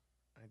know.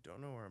 I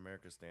don't know where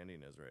America's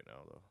standing is right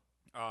now, though.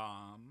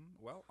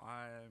 Well,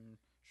 I'm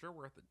sure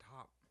we're at the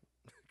top.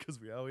 Because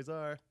we always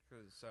are.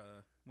 Because,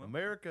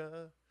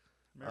 America.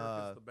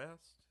 America's the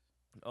best.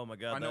 Oh, my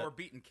God. I know that- we're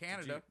beating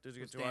Canada. Did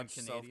you get those to damn watch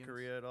South Canadians.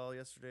 Korea at all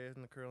yesterday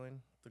in the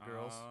curling? The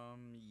girls?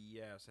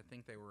 Yes, I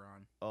think they were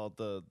on. Oh,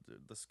 the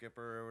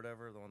skipper or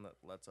whatever, the one that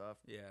lets off.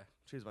 Yeah.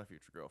 She's my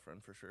future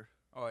girlfriend for sure.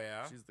 Oh,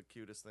 yeah? She's the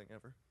cutest thing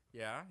ever.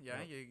 Yeah. Yep.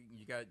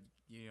 You got,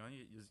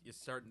 you're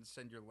starting to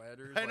send your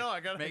letters. I know. I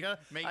gotta make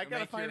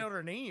find your- out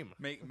her name.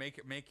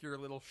 Make your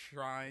little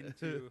shrine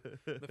to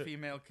the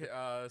female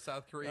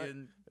South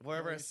Korean.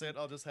 Wherever I race. sit,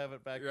 I'll just have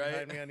it back Right.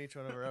 behind me on each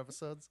one of our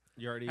episodes.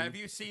 You already Have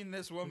you seen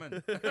this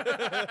woman? you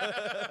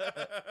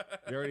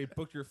already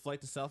booked your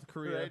flight to South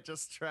Korea? Right,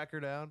 just track her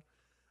down.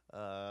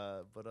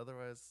 But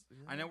otherwise, yeah.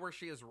 I know where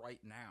she is right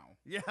now.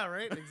 Yeah,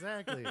 right.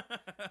 Exactly.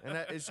 And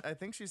I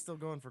think she's still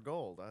going for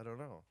gold. I don't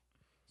know.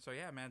 So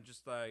yeah, man,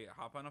 just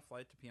hop on a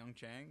flight to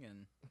Pyeongchang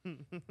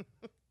and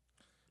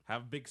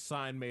Have a big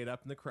sign made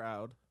up in the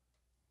crowd.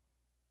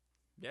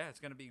 yeah, it's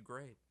gonna be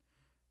great.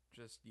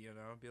 Just be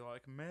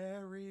like,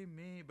 marry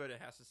me, but it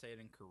has to say it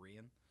in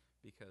Korean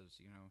because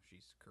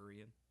she's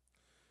Korean.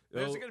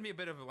 There's It'll, gonna be a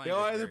bit of a language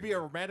it'll either be a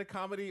barrier. romantic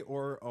comedy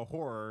or a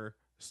horror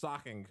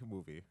stalking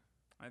movie.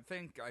 I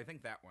think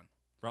that one.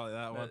 Probably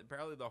that one.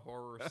 Probably the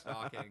horror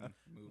stalking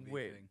movie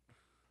Wait. thing.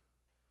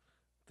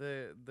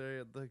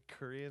 The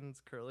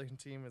Koreans curling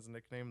team is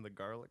nicknamed the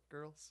Garlic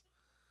Girls.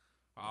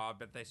 I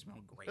bet they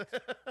smell great.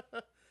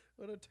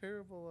 What a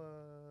terrible.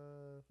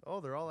 Oh,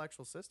 they're all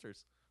actual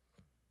sisters.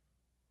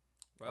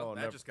 Well, Oh,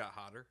 that never- just got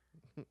hotter.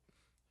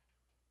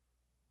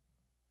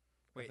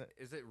 Wait,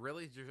 is it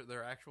really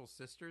their actual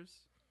sisters?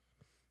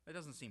 That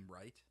doesn't seem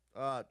right.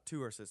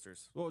 Two are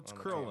sisters. Well, it's on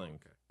the curling.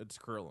 okay. It's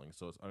curling,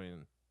 so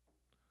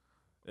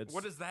it's.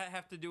 What does that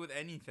have to do with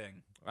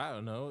anything? I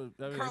don't know.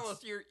 I mean,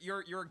 Carlos,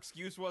 your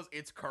excuse was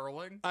it's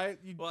curling.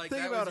 you Like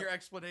think that about was it, your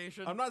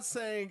explanation. I'm not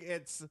saying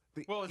it's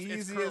the Well, it's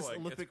easiest curling. It's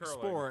Olympic curling.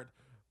 sport,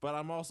 but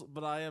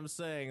I am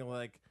saying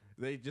like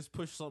they just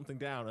push something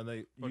down and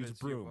they But use it's,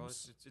 brooms. Well,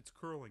 it's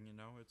curling.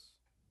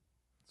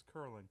 It's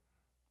curling.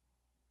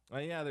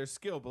 Yeah, there's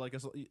skill, but like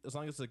as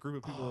long as it's a group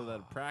of people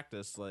that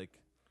practice, like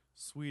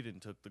Sweden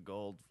took the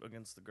gold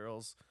against the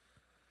girls.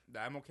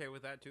 I'm okay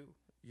with that too.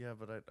 Yeah,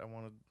 but I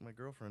wanted my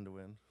girlfriend to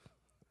win.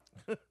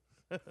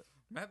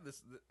 Matt,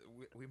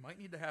 we might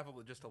need to have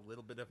just a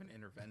little bit of an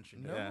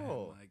intervention. No.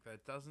 here. Like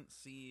that doesn't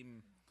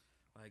seem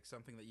like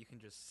something that you can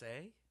just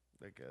say.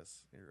 I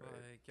guess you're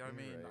right. Like I You're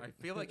mean, right.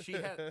 I feel like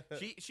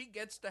she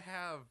gets to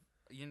have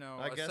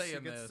I a guess say she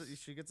in gets this.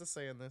 she gets a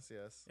say in this.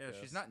 Yes. Yeah, yes.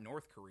 she's not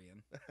North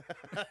Korean.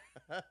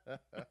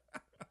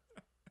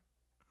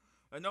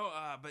 No,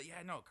 but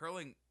yeah, no,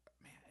 curling,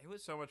 man, it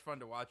was so much fun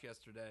to watch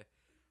yesterday.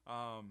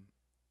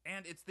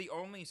 And it's the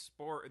only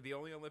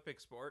Olympic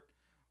sport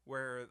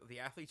where the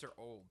athletes are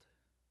old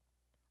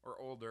or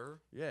older.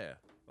 Yeah.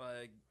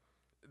 Like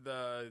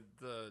the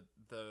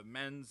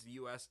men's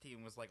US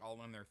team was like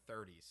all in their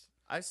 30s.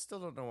 I still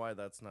don't know why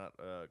that's not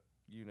a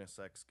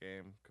unisex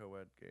game,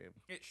 co-ed game.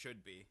 It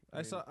should be.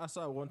 I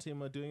saw one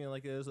team doing it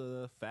like it was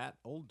a fat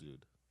old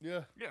dude.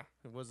 Yeah. Yeah.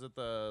 Was it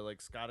the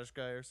Scottish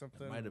guy or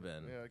something? might have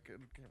been. Yeah, I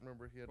can't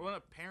remember. He had. Well, and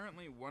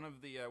apparently one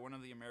of the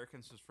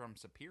Americans was from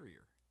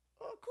Superior.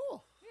 Oh,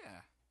 cool. Yeah.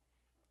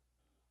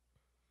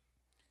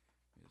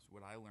 Is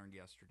what I learned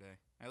yesterday.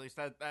 At least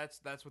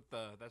that's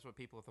what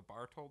people at the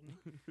bar told me.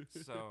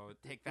 So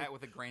take that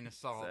with a grain of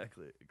salt.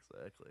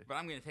 Exactly. But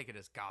I'm going to take it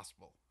as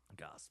gospel.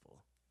 Gospel.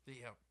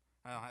 Yep.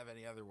 I don't have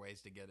any other ways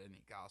to get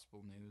any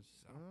gospel news.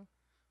 So.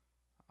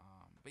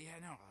 But yeah,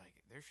 no, like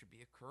there should be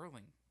a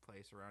curling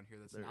place around here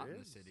that's There not in the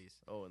is. cities.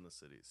 Oh, in the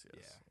cities,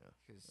 yes. Yeah,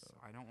 because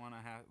I don't want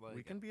to have like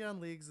we can be on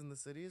leagues in the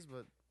cities,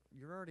 but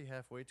you're already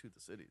halfway to the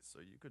cities, so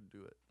you could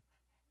do it.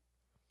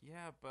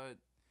 Yeah, but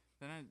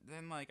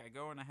then like I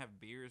go and I have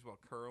beers while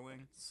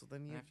curling. So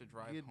then you have to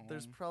drive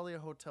There's home. probably a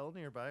hotel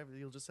nearby. But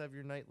you'll just have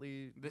your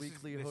nightly, This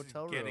weekly is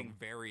hotel getting room.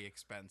 very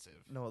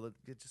expensive. No,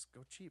 just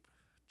go cheap.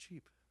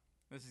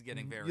 This is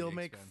getting very. You'll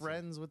make expensive.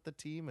 friends with the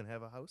team and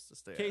have a house to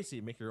stay at.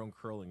 Casey, make your own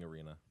curling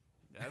arena.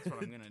 That's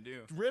what I'm gonna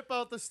do. Rip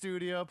out the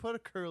studio, put a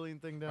curling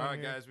thing down All right,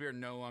 here. guys, we are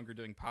no longer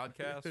doing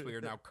podcasts. We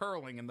are now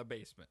curling in the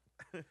basement.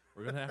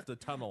 We're gonna have to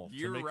tunnel to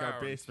Year make our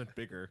round. basement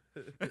bigger.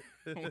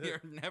 We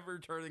are never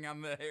turning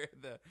on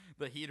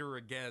the heater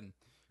again.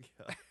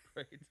 Yeah,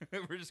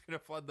 right. We're just gonna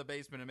flood the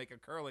basement and make a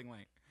curling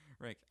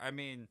rink. I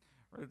mean,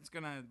 it's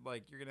gonna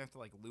you're gonna have to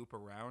loop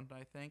around.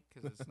 I think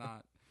because it's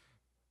not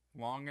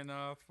long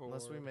enough. Or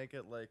Unless we make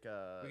it like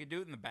we could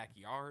do it in the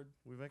backyard.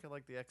 we make it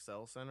like the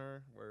XL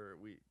Center where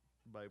we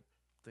buy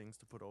things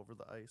to put over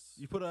the ice.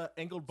 You put angled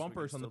So we can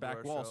bumpers on the still do back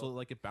our wall show. so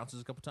like it bounces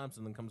a couple times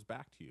and then comes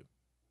back to you.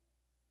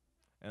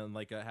 and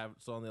like have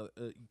so on the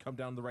you come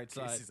down the right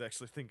side, Casey's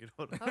actually thinking,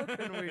 how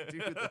can we do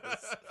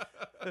this?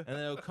 and then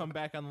it'll come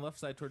back on the left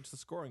side towards the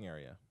scoring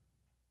area.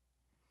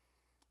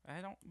 I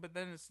don't. But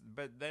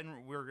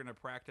then we're gonna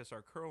practice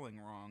our curling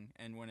wrong,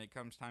 and when it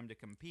comes time to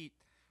compete,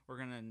 we're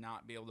gonna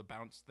not be able to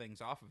bounce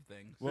things off of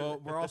things. Well,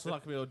 we're also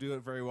not gonna be able to do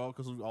it very well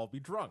because we'll all be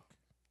drunk,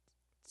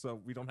 so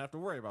we don't have to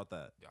worry about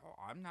that. Oh,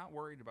 I'm not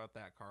worried about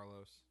that,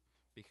 Carlos,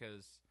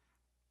 because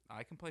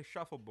I can play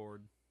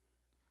shuffleboard.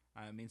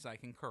 It means I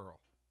can curl.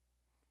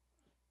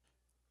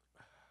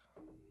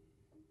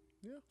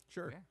 Yeah,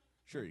 Sure, Yeah.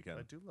 sure you can.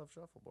 I do love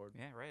shuffleboard.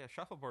 Yeah, right. A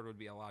shuffleboard would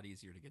be a lot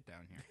easier to get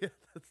down here, Yeah,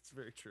 that's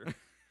very true.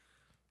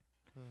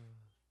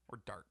 or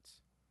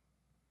darts.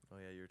 Oh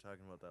yeah, you were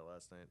talking about that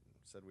last night.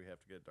 Said we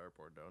have to get a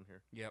dartboard down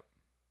here. Yep.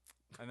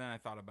 And then I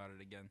thought about it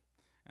again,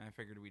 and I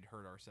figured we'd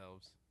hurt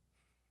ourselves.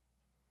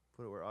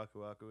 Put it where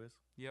Aku Aku is.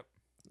 Yep.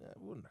 Yeah,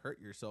 it wouldn't hurt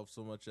yourself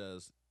so much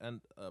as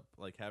end up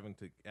like having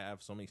to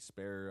have so many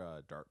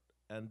spare dart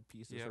end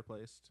pieces Yep.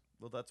 replaced,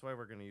 Well, that's why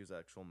we're going to use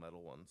actual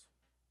metal ones.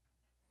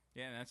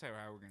 Yeah, and that's how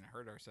we're gonna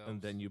hurt ourselves.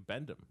 and then you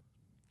bend them.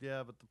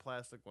 Yeah, but the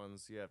plastic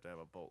ones, you have to have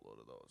a boatload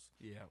of those.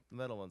 Yeah. The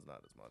metal ones,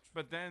 not as much.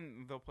 But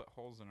then they'll put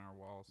holes in our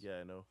walls. Yeah,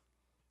 I know.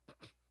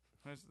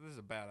 This is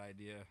a bad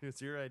idea.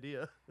 It's your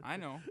idea. I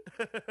know.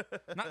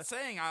 Not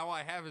saying all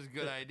I have is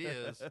good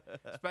ideas,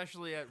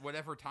 especially at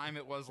whatever time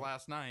it was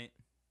last night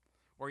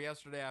or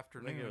yesterday I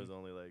afternoon. think it was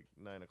only like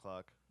 9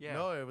 o'clock. Yeah.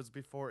 No, it was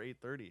before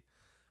 8:30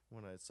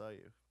 when I saw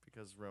you.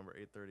 Because remember,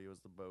 8:30 was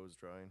the bows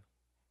drawing.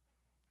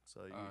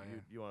 So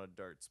you want to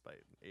dart by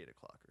 8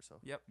 o'clock or so.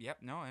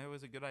 Yep. No, it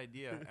was a good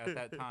idea at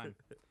that time.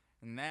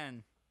 And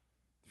then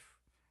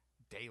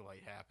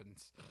daylight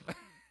happens.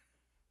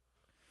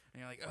 And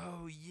you're like,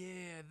 oh,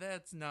 yeah,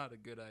 that's not a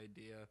good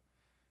idea.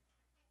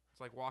 It's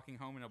like walking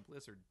home in a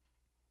blizzard.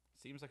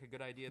 Seems like a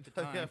good idea at the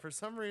time. Yeah, for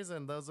some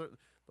reason, those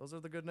are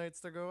the good nights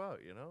to go out,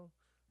 you know?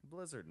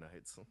 Blizzard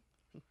nights.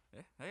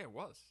 Yeah, hey, it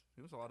was.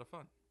 It was a lot of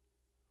fun.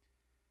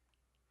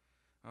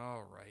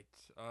 All right.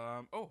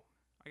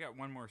 I got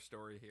one more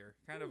story here.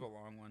 Kind of a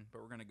long one,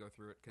 but we're going to go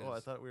through it. Oh, I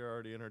thought we were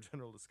already in our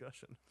general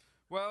discussion.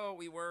 Well,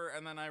 we were,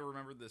 and then I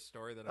remembered this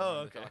story that I Oh,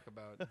 wanted to okay. talk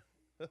about.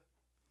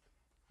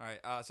 All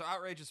right. So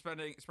outrage is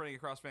spreading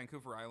across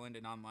Vancouver Island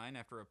and online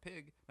after a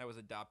pig that was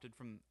adopted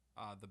from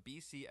the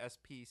BC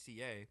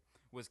SPCA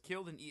was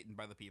killed and eaten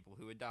by the people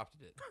who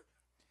adopted it.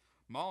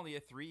 Molly,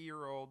 a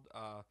 3-year-old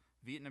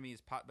Vietnamese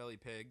potbelly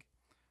pig,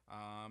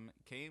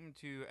 came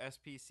to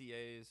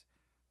SPCA's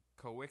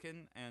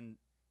Cowichan and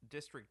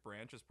District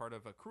Branch as part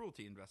of a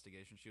cruelty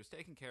investigation. She was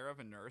taken care of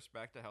and nursed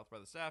back to health by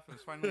the staff and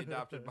was finally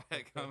adopted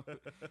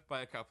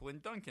by a couple in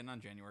Duncan on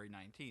January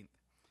 19th.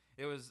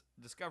 It was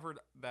discovered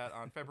that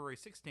on February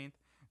 16th,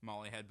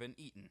 Molly had been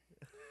eaten.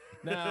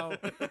 Now,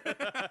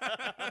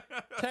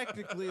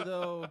 technically,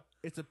 though,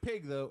 it's a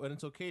pig, though, and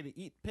it's okay to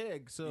eat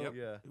pig. So, Yep.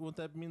 Yeah. wouldn't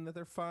that mean that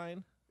they're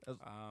fine?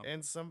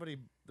 And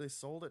they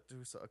sold it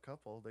to a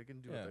couple. They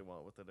can do Yeah. what they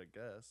want with it, I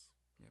guess.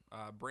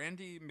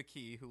 Brandy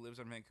McKee, who lives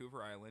on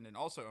Vancouver Island and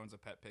also owns a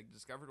pet pig,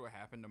 discovered what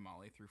happened to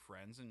Molly through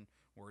friends and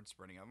word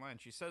spreading online.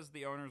 She says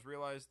the owners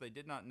realized they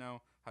did not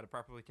know how to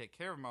properly take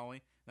care of Molly,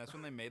 and that's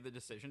when they made the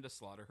decision to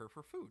slaughter her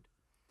for food.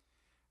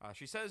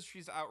 She says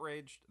she's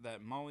outraged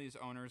that Molly's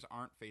owners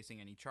aren't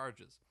facing any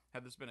charges.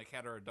 Had this been a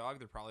cat or a dog,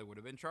 there probably would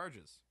have been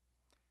charges.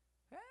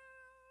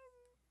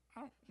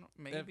 I don't know,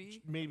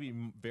 maybe. Maybe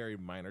very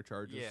minor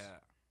charges. Yeah.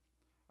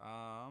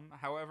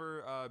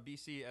 However,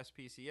 BC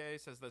SPCA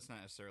says that's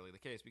not necessarily the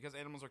case. Because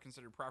animals are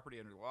considered property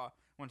under law,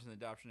 once an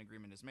adoption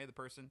agreement is made, the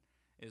person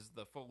is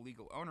the full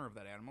legal owner of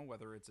that animal,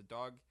 whether it's a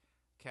dog,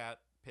 cat,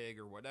 pig,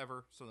 or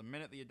whatever. So the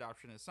minute the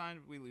adoption is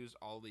signed, we lose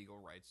all legal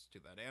rights to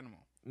that animal.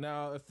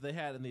 Now, if they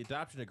had in the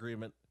adoption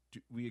agreement,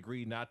 we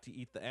agree not to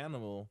eat the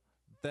animal,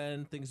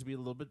 then things would be a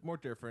little bit more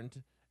different,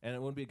 and it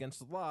wouldn't be against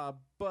the law,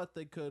 but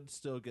they could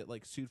still get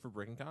sued for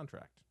breaking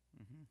contract.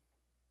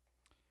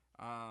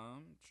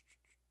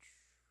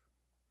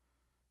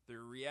 The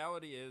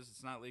reality is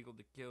it's not legal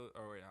to kill.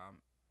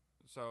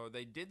 So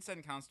they did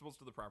send constables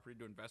to the property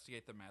to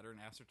investigate the matter and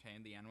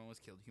ascertain the animal was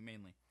killed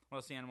humanely.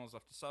 Unless the animal is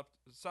left to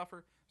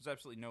suffer, there's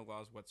absolutely no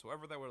laws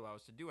whatsoever that would allow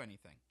us to do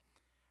anything.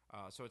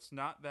 So it's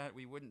not that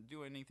we wouldn't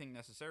do anything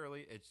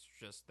necessarily, it's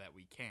just that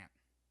we can't.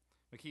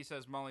 McKee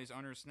says Molly's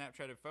owners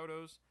Snapchatted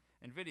photos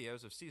and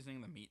videos of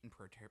seasoning the meat and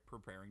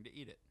preparing to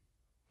eat it.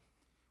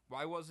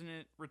 Why wasn't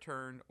it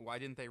returned? Why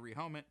didn't they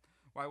rehome it?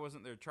 Why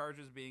wasn't there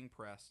charges being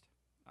pressed?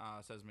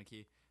 Says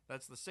McKee.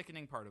 That's the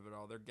sickening part of it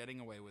all. They're getting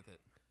away with it.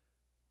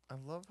 I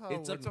love how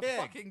It's a It's a pig.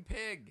 fucking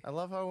pig. I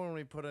love how when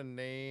we put a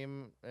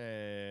name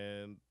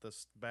and the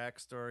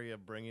backstory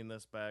of bringing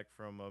this back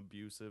from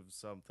abusive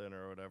something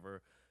or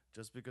whatever,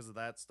 just because of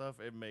that stuff,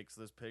 it makes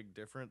this pig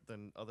different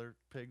than other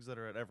pigs that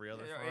are at every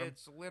other farm.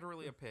 It's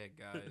literally a pig,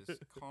 guys.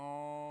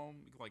 Calm.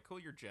 Cool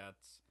your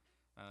jets.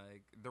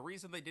 The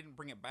reason they didn't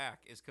bring it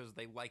back is because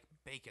they like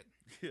bacon.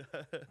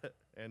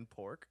 And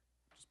pork.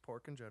 Just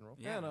pork in general.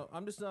 Yeah, no,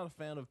 I'm just not a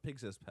fan of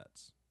pigs as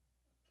pets.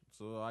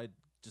 So I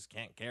just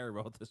can't care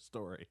about this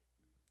story.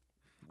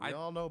 We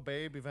all know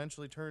Babe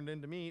eventually turned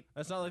into meat.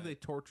 It's not like they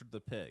tortured the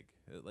pig.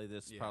 They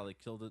just Yeah. probably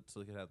killed it so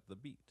they could have the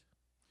meat.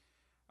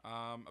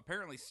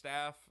 Apparently,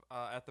 staff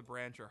at the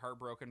branch are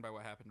heartbroken by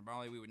what happened to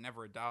Molly. We would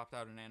never adopt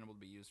out an animal to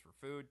be used for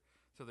food.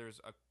 So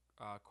there's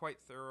quite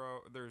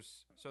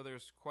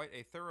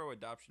a thorough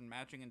adoption,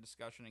 matching, and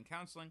discussion and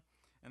counseling,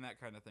 and that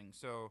kind of thing.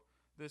 So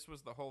this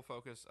was the whole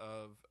focus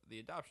of the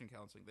adoption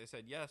counseling. They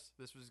said yes,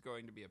 this was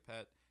going to be a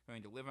pet,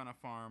 going to live on a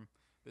farm.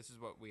 This is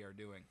what we are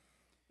doing.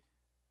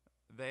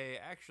 They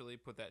actually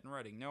put that in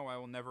writing. No, I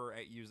will never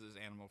use this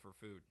animal for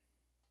food.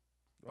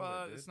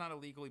 But it's not a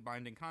legally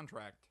binding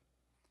contract.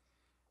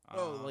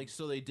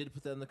 So they did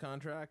put that in the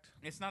contract?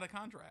 It's not a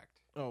contract.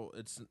 Oh,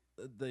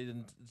 they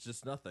didn't. It's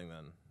just nothing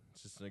then.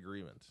 It's just an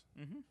agreement.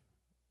 Mm-hmm.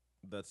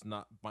 That's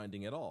not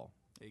binding at all.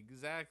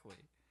 Exactly.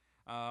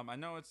 I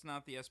know it's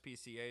not the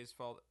SPCA's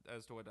fault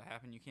as to what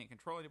happened. You can't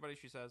control anybody,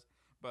 she says.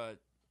 But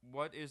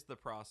what is the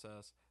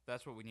process?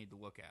 That's what we need to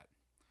look at.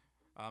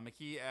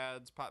 McKee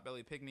adds,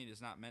 potbelly pig meat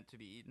is not meant to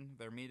be eaten.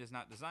 Their meat is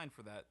not designed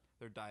for that.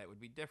 Their diet would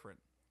be different,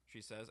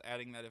 she says,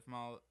 adding that if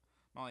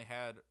Molly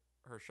had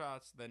her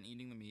shots, then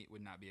eating the meat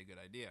would not be a good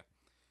idea.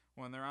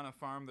 When they're on a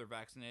farm, they're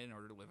vaccinated in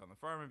order to live on the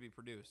farm and be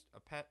produced. A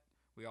pet,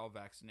 we all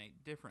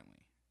vaccinate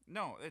differently.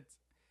 No,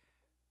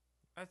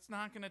 that's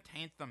not going to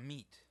taint the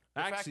meat.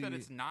 The fact that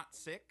it's not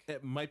sick.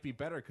 It might be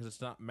better because it's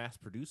not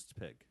mass-produced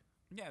pig.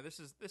 Yeah, this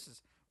is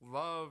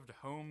loved,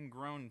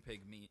 homegrown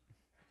pig meat.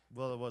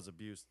 Well, it was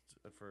abused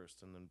at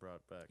first and then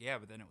brought back. Yeah,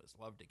 but then it was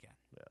loved again.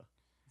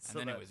 Yeah. And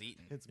then it was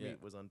eaten. Its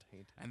meat was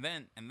untainted. And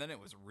then it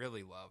was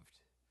really loved.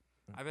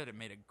 I bet it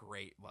made a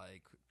great pork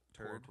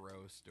Turd.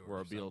 roast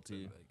Or a something. BLT.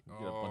 You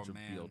get a bunch of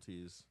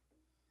BLTs.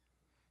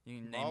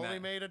 You can name Molly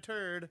that. made a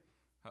turd.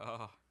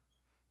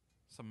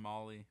 Some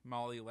Molly,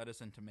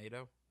 lettuce, and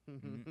tomato.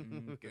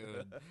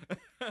 Good.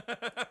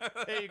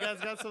 Hey, you guys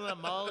got some of that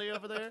Molly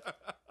over there?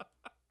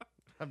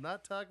 I'm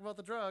not talking about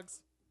the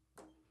drugs.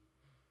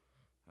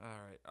 All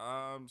right.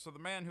 So the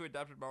man who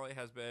adopted Molly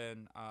has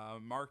been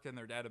marked in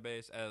their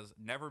database as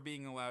never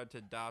being allowed to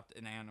adopt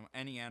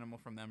any animal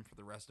from them for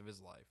the rest of his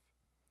life.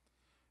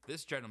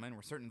 This gentleman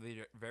was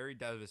certainly very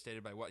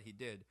devastated by what he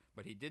did,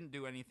 but he didn't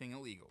do anything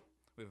illegal.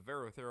 We have a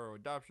very thorough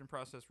adoption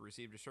process. We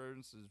received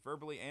assurances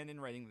verbally and in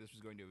writing that this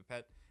was going to be a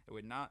pet. It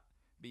would not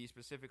be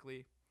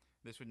specifically,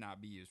 this would not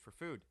be used for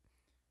food.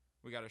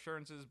 We got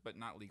assurances, but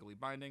not legally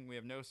binding. We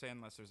have no say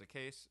unless there's a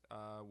case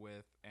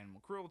with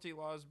animal cruelty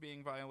laws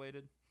being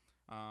violated.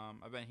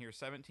 I've been here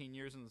 17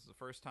 years, and this is the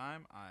first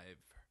time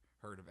I've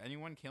heard of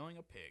anyone killing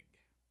a pig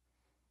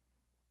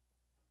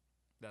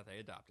that they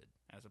adopted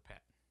as a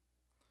pet,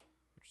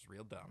 which is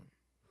real dumb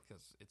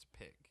because it's a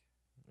pig.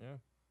 Yeah.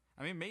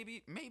 I mean,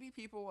 maybe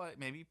people,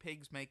 maybe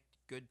pigs make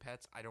good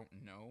pets. I don't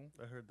know.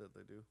 I heard that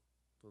they do.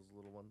 Those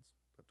little ones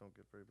that don't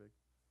get very big.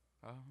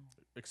 Oh,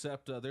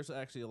 Except there's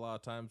actually a lot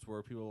of times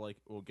where people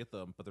will get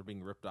them, but they're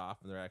being ripped off,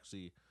 and they're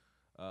actually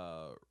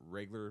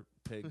regular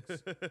pigs.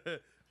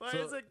 Why So-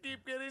 does it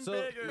keep getting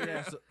bigger?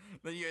 Yeah,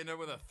 then you end up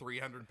with a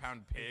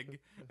 300-pound pig.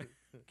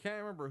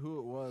 can't remember who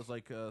it was,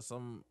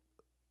 some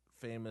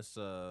famous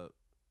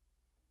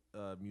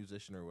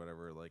musician or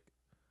whatever,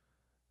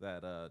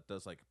 that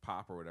does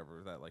pop or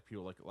whatever, that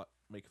people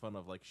make fun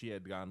of. She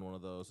had gotten one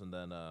of those, and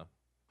then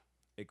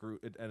it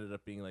ended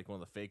up being one of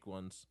the fake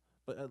ones,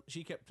 but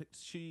she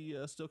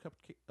still kept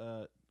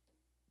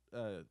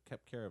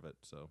care of it.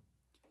 So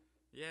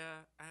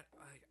Yeah,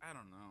 I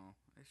don't know.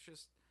 It's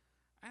just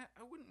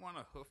I wouldn't want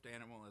a hoofed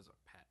animal as a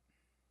pet.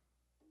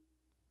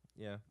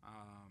 yeah,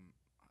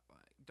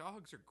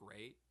 Dogs are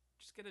great.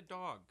 Just get a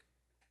dog.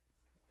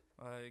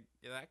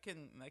 That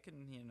can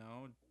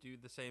do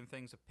the same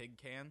things a pig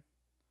can.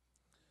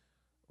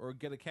 or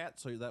get a cat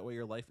so that way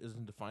your life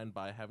isn't defined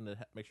by having to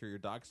make sure your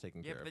dog's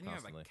taken Yeah, care but of then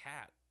constantly. you have a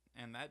cat,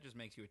 and that just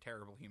makes you a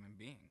terrible human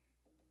being.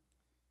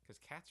 Because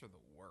cats are the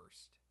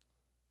worst.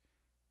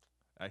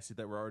 I see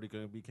that we're already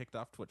going to be kicked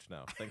off Twitch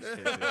now. Thanks,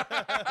 Casey.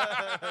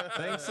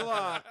 Thanks a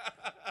lot.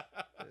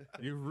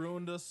 You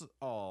ruined us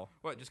all.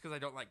 What? Just because I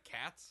don't like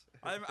cats?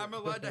 I'm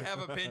allowed to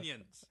have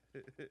opinions.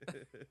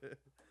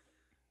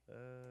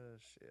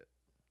 Shit.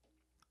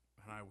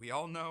 And we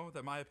all know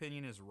that my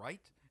opinion is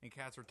right, and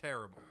cats are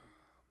terrible.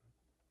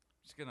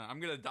 I'm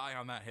gonna die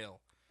on that hill.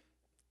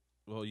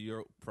 Well,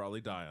 you'll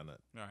probably die on it.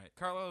 All right,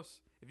 Carlos.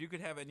 If you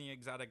could have any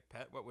exotic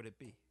pet, what would it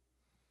be?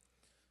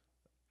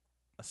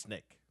 A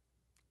snake.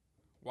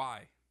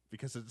 Why?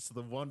 Because it's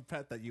the one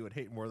pet that you would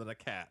hate more than a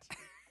cat.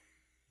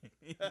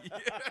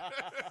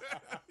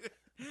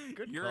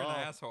 You're call. an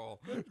asshole.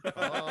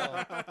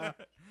 Oh,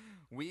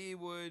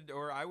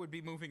 I would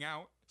be moving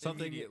out.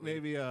 Something immediately.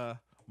 maybe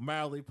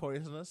mildly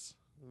poisonous.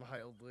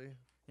 mildly.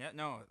 Yeah,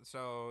 no.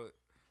 So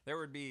there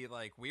would be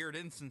weird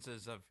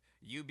instances of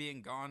you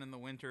being gone in the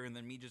winter and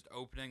then me just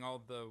opening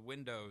all the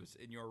windows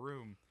in your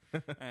room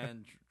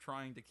and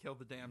trying to kill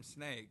the damn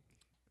snake.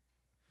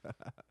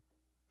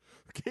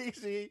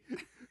 Casey,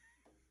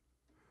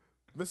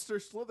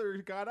 Mr. Slither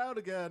got out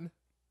again.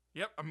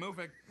 Yep, I'm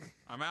moving.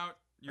 I'm out.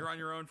 You're on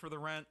your own for the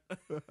rent.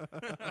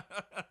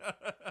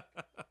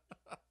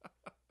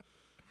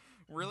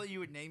 Really, you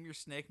would name your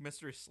snake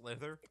Mr.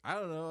 Slither? I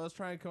don't know. I was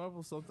trying to come up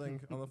with something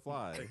on the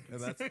fly, and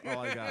that's all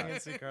I I got. can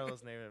see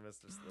Carlos naming it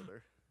Mr.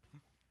 Slither.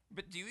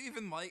 But do you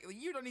even like?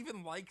 You don't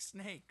even like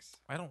snakes.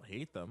 I don't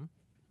hate them.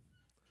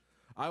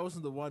 I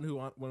wasn't the one who,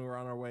 when we were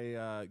on our way,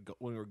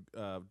 when we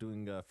were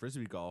doing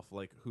frisbee golf,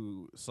 like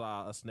who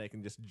saw a snake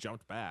and just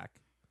jumped back.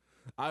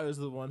 I was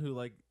the one who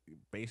like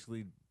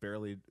basically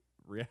barely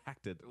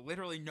reacted.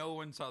 Literally, no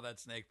one saw that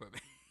snake but me.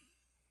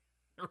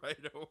 Right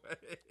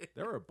away.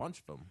 There were a bunch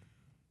of them,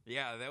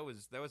 Yeah, that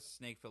was a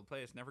snake-filled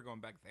place. Never going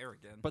back there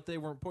again. but they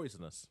weren't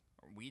poisonous.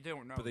 We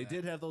don't know. But they that.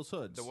 did have those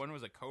hoods. The one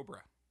was a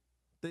cobra.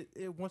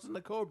 It wasn't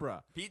a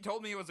cobra. Pete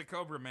told me it was a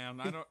cobra,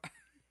 man. I don't.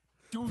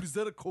 Dude, is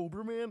that a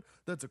cobra, man?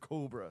 That's a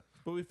cobra.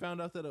 But we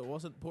found out that it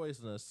wasn't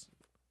poisonous.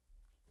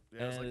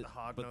 Yeah, it's And like the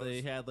hog but nose.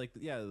 they had like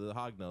the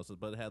hog nose,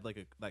 but it had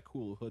like that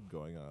cool hood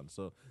going on.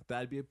 So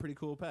that'd be a pretty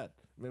cool pet.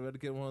 Maybe I'd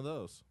get one of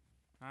those.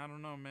 I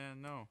don't know,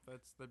 man. No,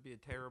 that'd be a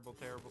terrible,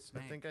 terrible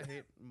snake. I think I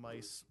hate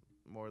mice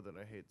more than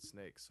I hate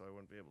snakes, so I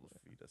wouldn't be able to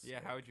feed a snake. Yeah,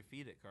 how would you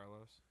feed it,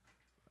 Carlos?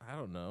 I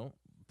don't know.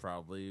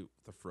 Probably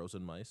the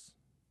frozen mice.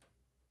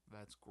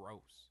 That's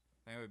gross.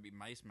 That would be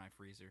mice in my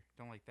freezer.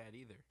 Don't like that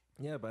either.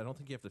 Yeah, but I don't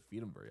think you have to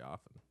feed them very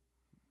often.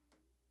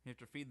 You have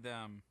to feed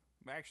them.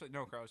 Actually,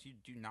 no, Carlos. You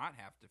do not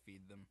have to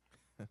feed them.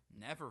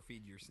 Never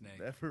feed your snake.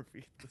 Never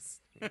feed the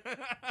snake.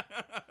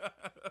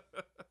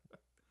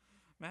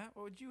 Matt,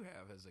 what would you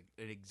have as an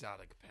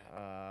exotic pet?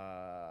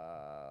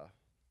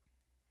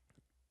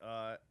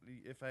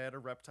 If I had a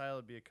reptile,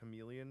 it'd be a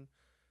chameleon.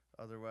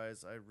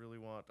 Otherwise, I really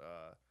want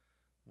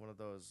one of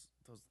those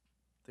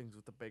things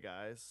with the big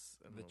eyes.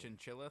 I don't The know.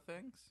 chinchilla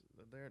things?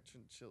 They aren't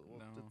chinchilla. Well,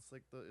 No. it's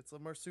like it's a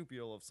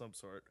marsupial of some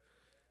sort.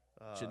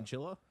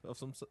 Chinchilla of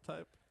some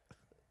type.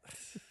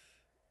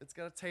 It's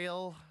got a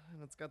tail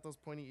and it's got those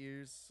pointy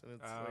ears and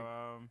it's like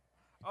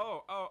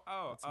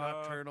it's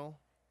nocturnal.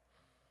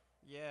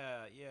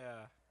 Yeah.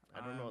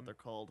 I don't know what they're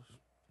called.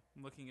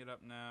 I'm looking it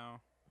up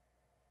now.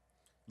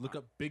 Look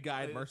up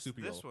big-eyed It's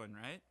marsupial. This one,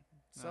 right?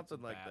 No, Something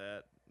it's a like bat.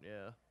 that.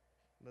 Yeah,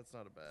 that's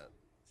not a bat.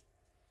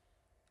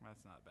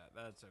 That's not bad.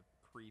 That's a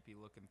creepy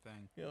looking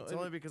thing. You know, It's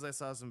only because I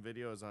saw some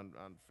videos on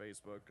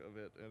Facebook of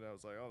it and I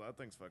was like, oh, that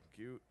thing's fucking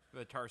cute.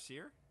 The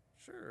tarsier?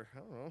 Sure, I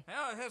don't know.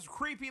 Yeah, it has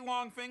creepy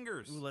long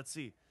fingers. Ooh, let's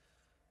see.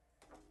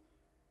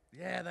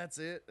 Yeah, that's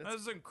it.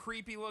 Those are some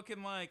creepy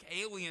looking like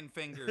alien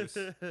fingers.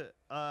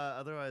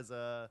 Otherwise,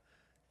 yeah,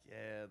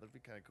 that'd be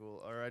kind of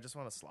cool. Or I just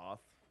want a sloth.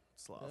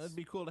 Sloths. it'd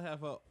be cool to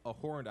have a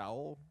horned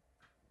owl,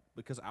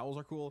 because owls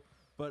are cool.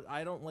 But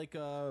I don't like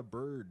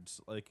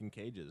birds like in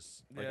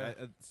cages. Like, Yeah.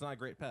 it's not a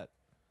great pet.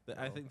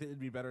 I No. think that it'd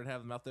be better to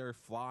have them out there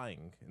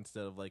flying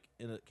instead of like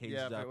in a cage.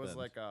 Yeah, if it was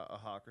like a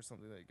hawk or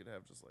something that you could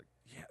have just like.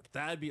 yeah,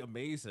 that'd be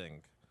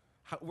amazing.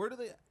 Where do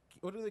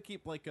they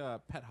keep like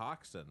pet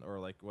hawks in, or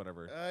like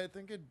whatever? I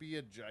think it'd be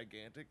a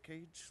gigantic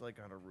cage, like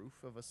on a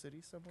roof of a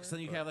city somewhere. So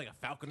then you but- can have like a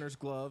falconer's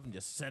glove and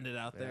just send it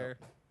out Yeah. there.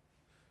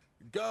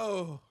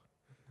 Go,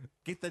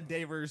 get the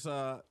neighbor's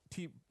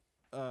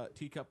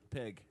teacup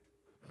pig,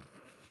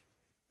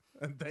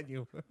 and then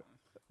you.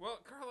 Well,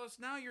 Carlos,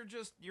 now you're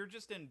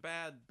just in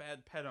bad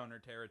pet owner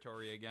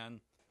territory again.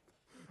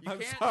 You I'm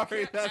can't, sorry,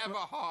 you can't that's have a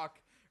hawk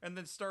and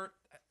then start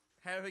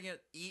having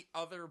it eat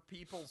other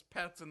people's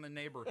pets in the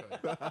neighborhood.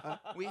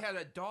 We had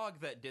a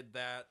dog that did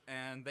that,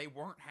 and they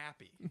weren't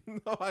happy.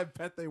 No, I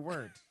bet they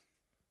weren't.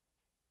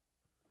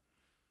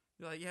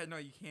 You're like, yeah, no,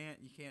 you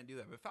can't do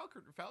that. But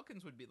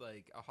falcons would be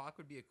like, a hawk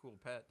would be a cool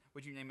pet.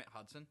 Would you name it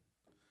Hudson?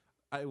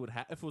 I would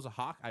have if it was a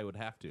hawk. I would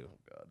have to. Oh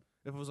God.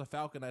 If it was a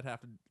falcon, I'd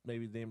have to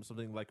maybe name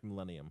something like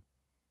Millennium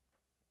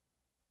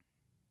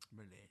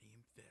Millennium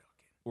Falcon.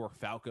 or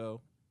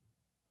Falco.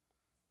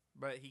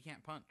 But he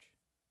can't punch.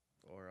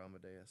 Or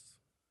Amadeus.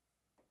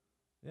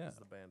 Yeah, 'Cause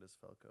the band is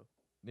Falco.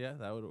 yeah,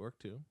 that would work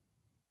too.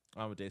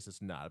 Amadeus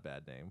is not a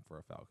bad name for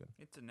a falcon.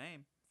 It's a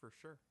name for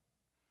sure.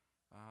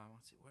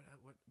 Let's see what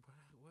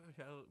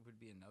hell would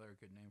be another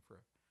good name for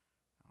a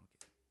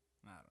falcon.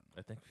 I don't know.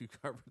 I think we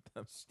covered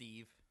them.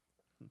 Steve.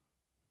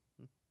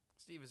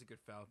 Steve is a good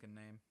falcon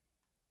name.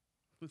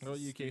 What about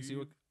you, Casey?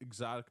 What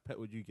exotic pet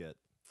would you get?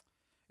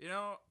 You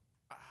know,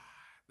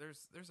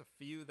 there's a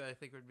few that I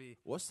think would be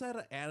What's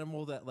that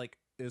animal that like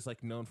is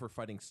like known for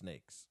fighting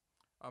snakes?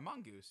 a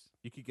mongoose.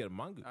 You could get a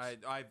mongoose.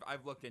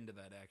 I've looked into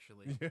that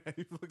actually. Yeah,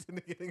 you've looked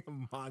into getting a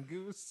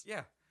mongoose.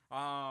 Yeah.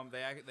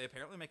 They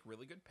apparently make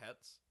really good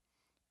pets.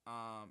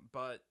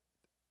 But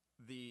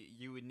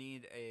you would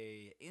need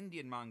a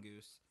Indian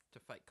mongoose to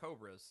fight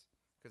cobras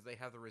because they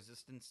have the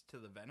resistance to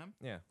the venom.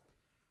 Yeah.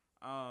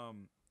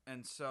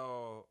 And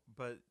so,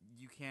 but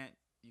you can't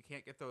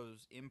get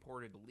those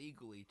imported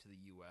legally to the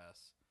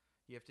U.S.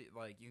 You have to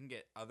you can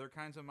get other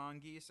kinds of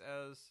mongoose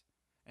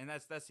and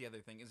that's the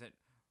other thing, isn't it?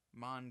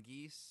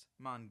 Mongooses,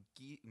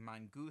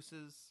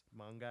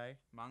 Mongai.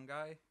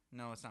 mongai?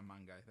 No, it's not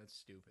mongai. That's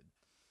stupid.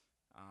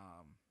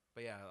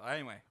 But yeah.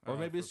 Anyway, Or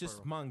maybe it's for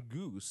just plural.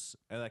 mongoose,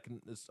 and that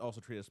can it's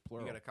also treated as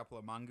plural. You got a couple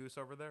of mongoose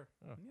over there.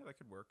 Oh. Yeah, that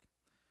could work.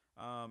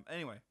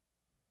 Anyway,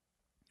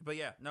 but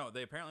yeah, no,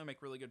 they apparently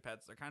make really good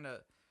pets. They're kind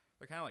of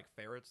like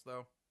ferrets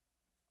though.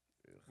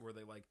 where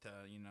they like to,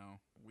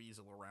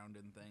 weasel around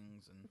in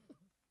things, and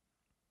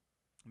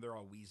they're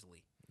all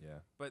weaselly. Yeah.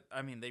 But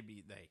I mean,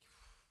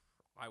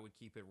 I would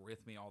keep it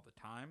with me all the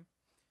time.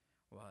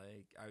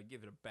 Like, I would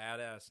give it a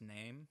badass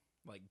name,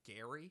 like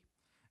Gary,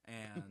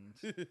 and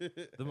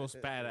The most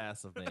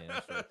badass of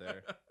names right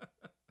there.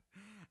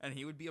 and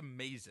he would be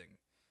amazing.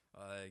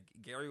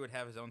 Gary would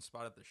have his own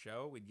spot at the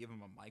show. We'd give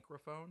him a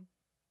microphone.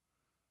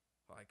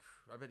 Like,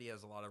 I bet he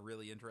has a lot of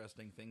really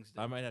interesting things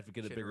to I might have to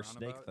get a shit bigger around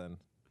snake about. then.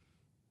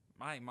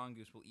 My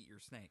mongoose will eat your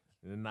snake.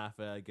 And not if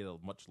I get a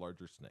much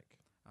larger snake.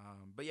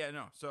 But yeah,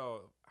 no.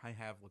 So I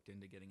have looked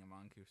into getting a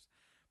mongoose,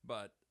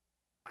 but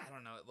I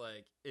don't know.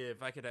 Like,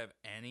 if I could have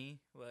any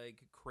like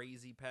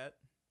crazy pet,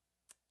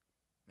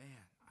 man,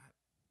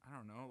 I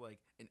don't know. Like,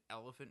 an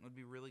elephant would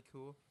be really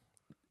cool.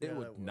 It Yeah,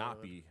 would that not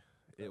would. be.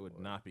 That It would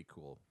would. not be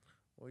cool.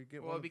 Well, you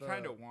get Well, one it'd be of the,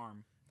 kind of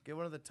warm, get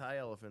one of the Thai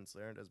elephants.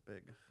 They aren't as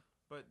big.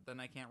 but then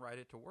I can't ride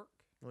it to work.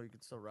 Well, you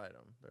can still ride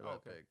them. They're Oh,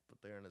 that okay. big, but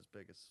they aren't as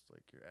big as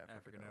like your African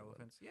African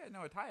elephants. Yeah,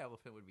 no, a Thai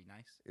elephant would be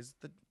nice.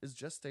 Is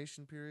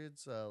gestation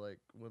periods like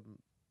when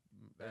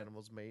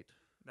animals mate?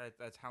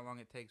 That's how long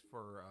it takes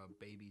for a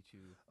baby to.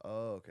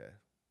 Oh, okay.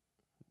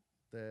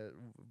 The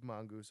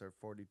mongoose are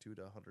 42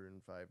 to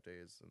 105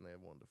 days, and they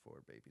have 1 to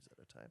 4 babies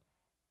at a time.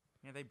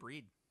 Yeah, they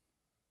breed.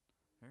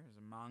 There's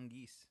a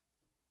mongoose.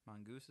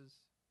 Mongooses.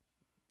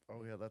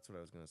 Oh yeah, that's what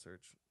I was gonna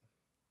search.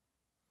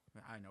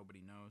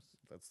 Nobody knows.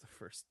 That's the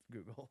first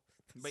Google.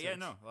 But yeah, search.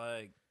 no,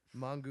 like.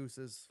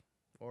 Mongooses,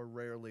 or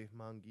rarely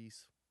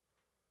mongoose.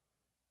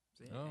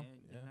 See, Oh, you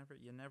yeah.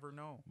 you never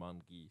know.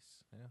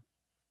 Mongoose. Yeah.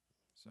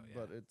 So yeah.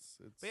 But it's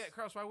But yeah,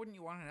 Carlos, why wouldn't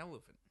you want an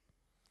elephant?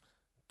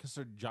 Because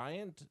they're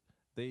giant.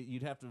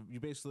 You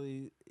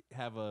basically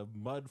have a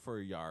mud for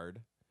a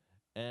yard,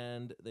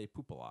 and they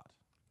poop a lot.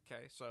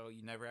 Okay, so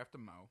you never have to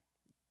mow.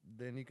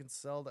 then you can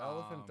sell the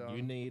elephant dung.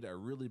 You need a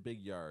really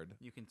big yard.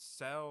 You can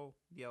sell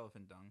the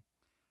elephant dung.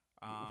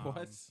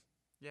 What?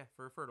 Yeah,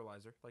 for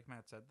fertilizer, like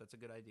Matt said, that's a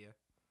good idea.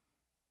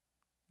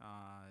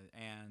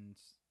 And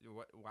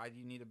why do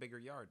you need a bigger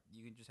yard?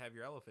 You can just have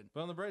your elephant,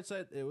 But on the bright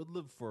side, it would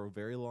live for a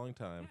very long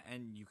time.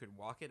 and you could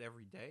walk it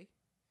every day,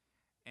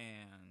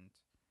 and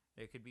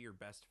it could be your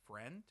best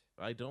friend.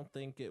 I don't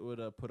think it would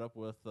put up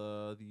with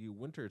the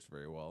winters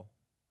very well.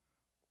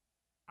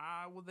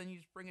 Well, then you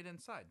just bring it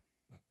inside.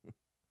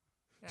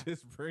 Yeah.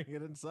 Just bring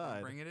it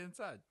inside. Bring it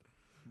inside.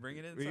 Bring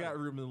it inside. We got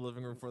room in the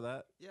living room for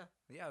that. Yeah.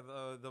 The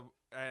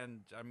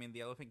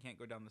elephant can't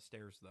go down the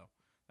stairs though.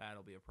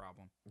 That'll be a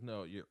problem.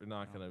 No, you're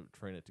not No. going to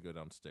train it to go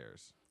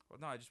downstairs. Well,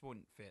 no, I just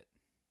wouldn't fit.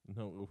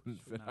 No, it wouldn't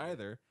Just fit not-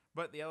 either.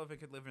 But the elephant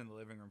could live in the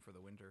living room for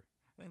the winter.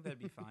 I think that'd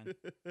be fine.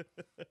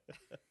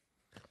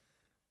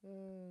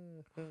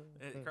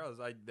 Carlos,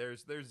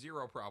 there's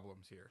zero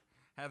problems here.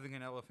 Having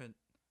an elephant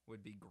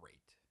would be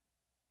great.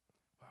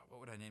 Wow, what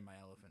would I name my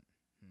elephant?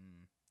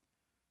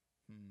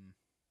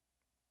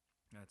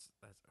 That's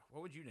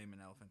what would you name an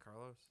elephant,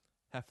 Carlos?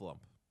 Heffalump.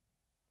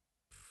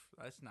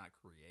 That's not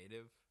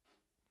creative.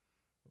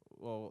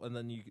 Well, and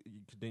then you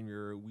could name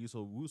your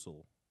weasel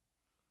Woozle.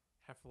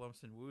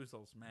 Heffalumps and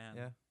woozles, man.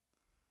 Yeah.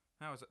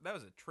 That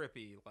was a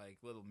trippy like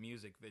little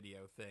music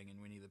video thing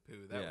in Winnie the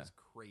Pooh. That Yeah. was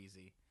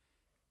crazy.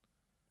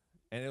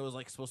 And it was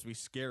like supposed to be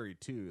scary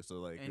too. So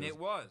like, And it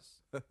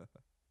was.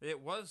 It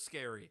was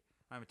scary.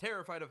 I'm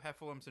terrified of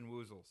heffalumps and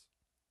woozles.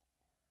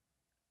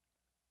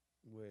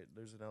 Wait,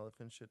 there's an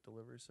elephant shit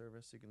delivery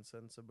service. You can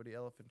send somebody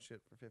elephant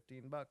shit for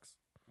 $15.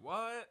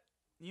 What?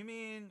 You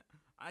mean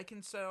I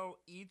can sell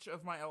each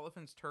of my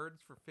elephant's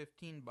turds for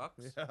 $15?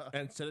 Yeah.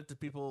 and send it to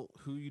people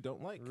who you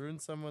don't like. Ruin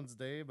someone's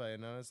day by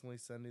anonymously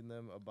sending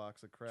them a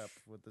box of crap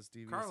with this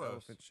devious Carlos,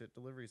 elephant shit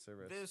delivery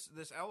service.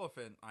 This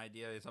elephant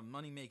idea is a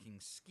money making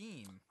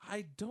scheme.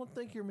 I don't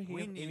think you're making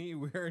We it need-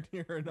 anywhere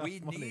near enough we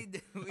money.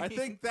 need. I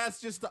think that's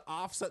just to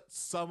offset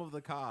some of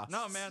the costs.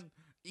 No, man.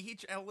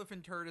 Each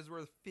elephant turd is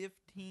worth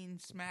 15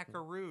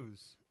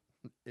 smackaroos.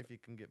 if you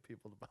can get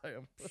people to buy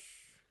them.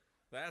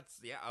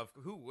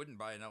 Who wouldn't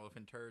buy an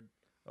elephant turd?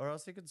 Or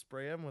else you could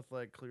spray them with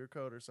like clear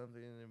coat or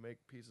something and then make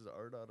pieces of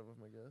art out of them,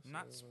 I guess. I'm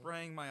not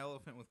spraying my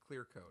elephant with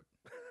clear coat.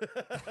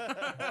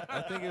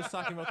 I think he was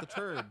talking about the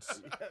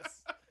turds.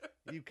 Yes.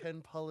 You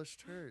can polish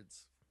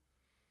turds.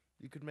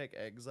 You could make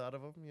eggs out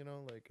of them,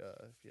 like,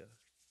 yeah.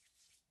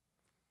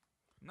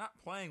 I'm not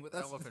playing with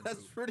That's elephant that's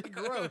poop. pretty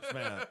gross,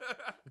 man.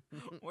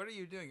 What are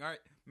you doing? All right,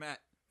 Matt,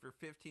 for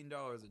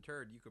 $15 a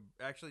turd, you could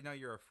actually know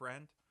you're a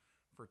friend.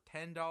 For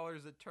 $10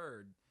 a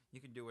turd,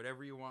 you can do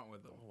whatever you want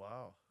with them. Oh,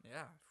 wow.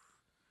 Yeah.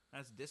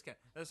 That's discount.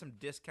 That's some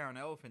discount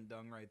elephant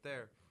dung right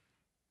there.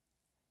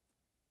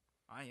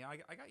 I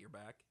got your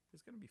back.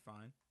 It's going to be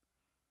fine.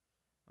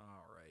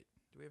 All right.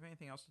 Do we have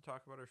anything else to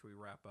talk about, or should we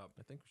wrap up?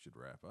 I think we should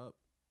wrap up.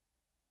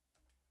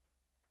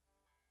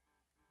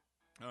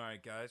 All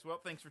right, guys. Well,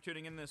 thanks for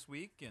tuning in this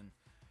week and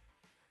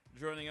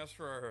joining us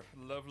for our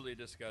lovely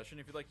discussion.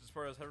 If you'd like to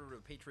support us, head over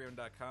to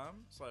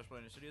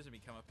patreon.com/blindnewstudios and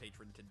become a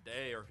patron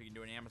today. Or if you can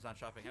do any Amazon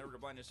shopping, head over to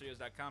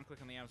blindnewstudios.com,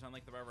 click on the Amazon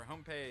link at the bottom of our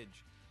homepage.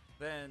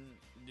 Then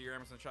do your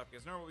Amazon shopping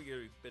as normal. We get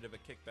a bit of a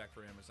kickback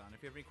from Amazon.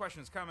 If you have any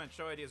questions, comments,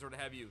 show ideas, or what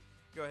have you,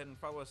 go ahead and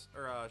follow us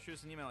or shoot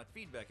us an email at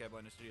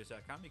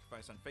feedback@blindnewstudios.com. You can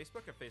find us on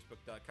Facebook at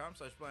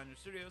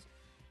facebook.com/blindnewstudios.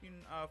 You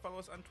can follow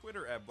us on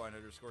Twitter at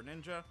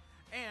blind_ninja.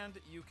 And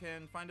you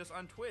can find us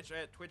on Twitch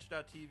at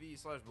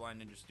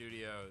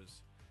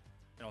twitch.tv/blindninjastudios.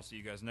 And I'll see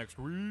you guys next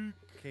week.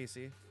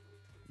 Casey,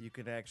 you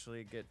could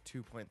actually get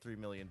 $2.3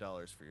 million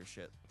for your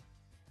shit.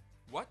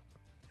 What?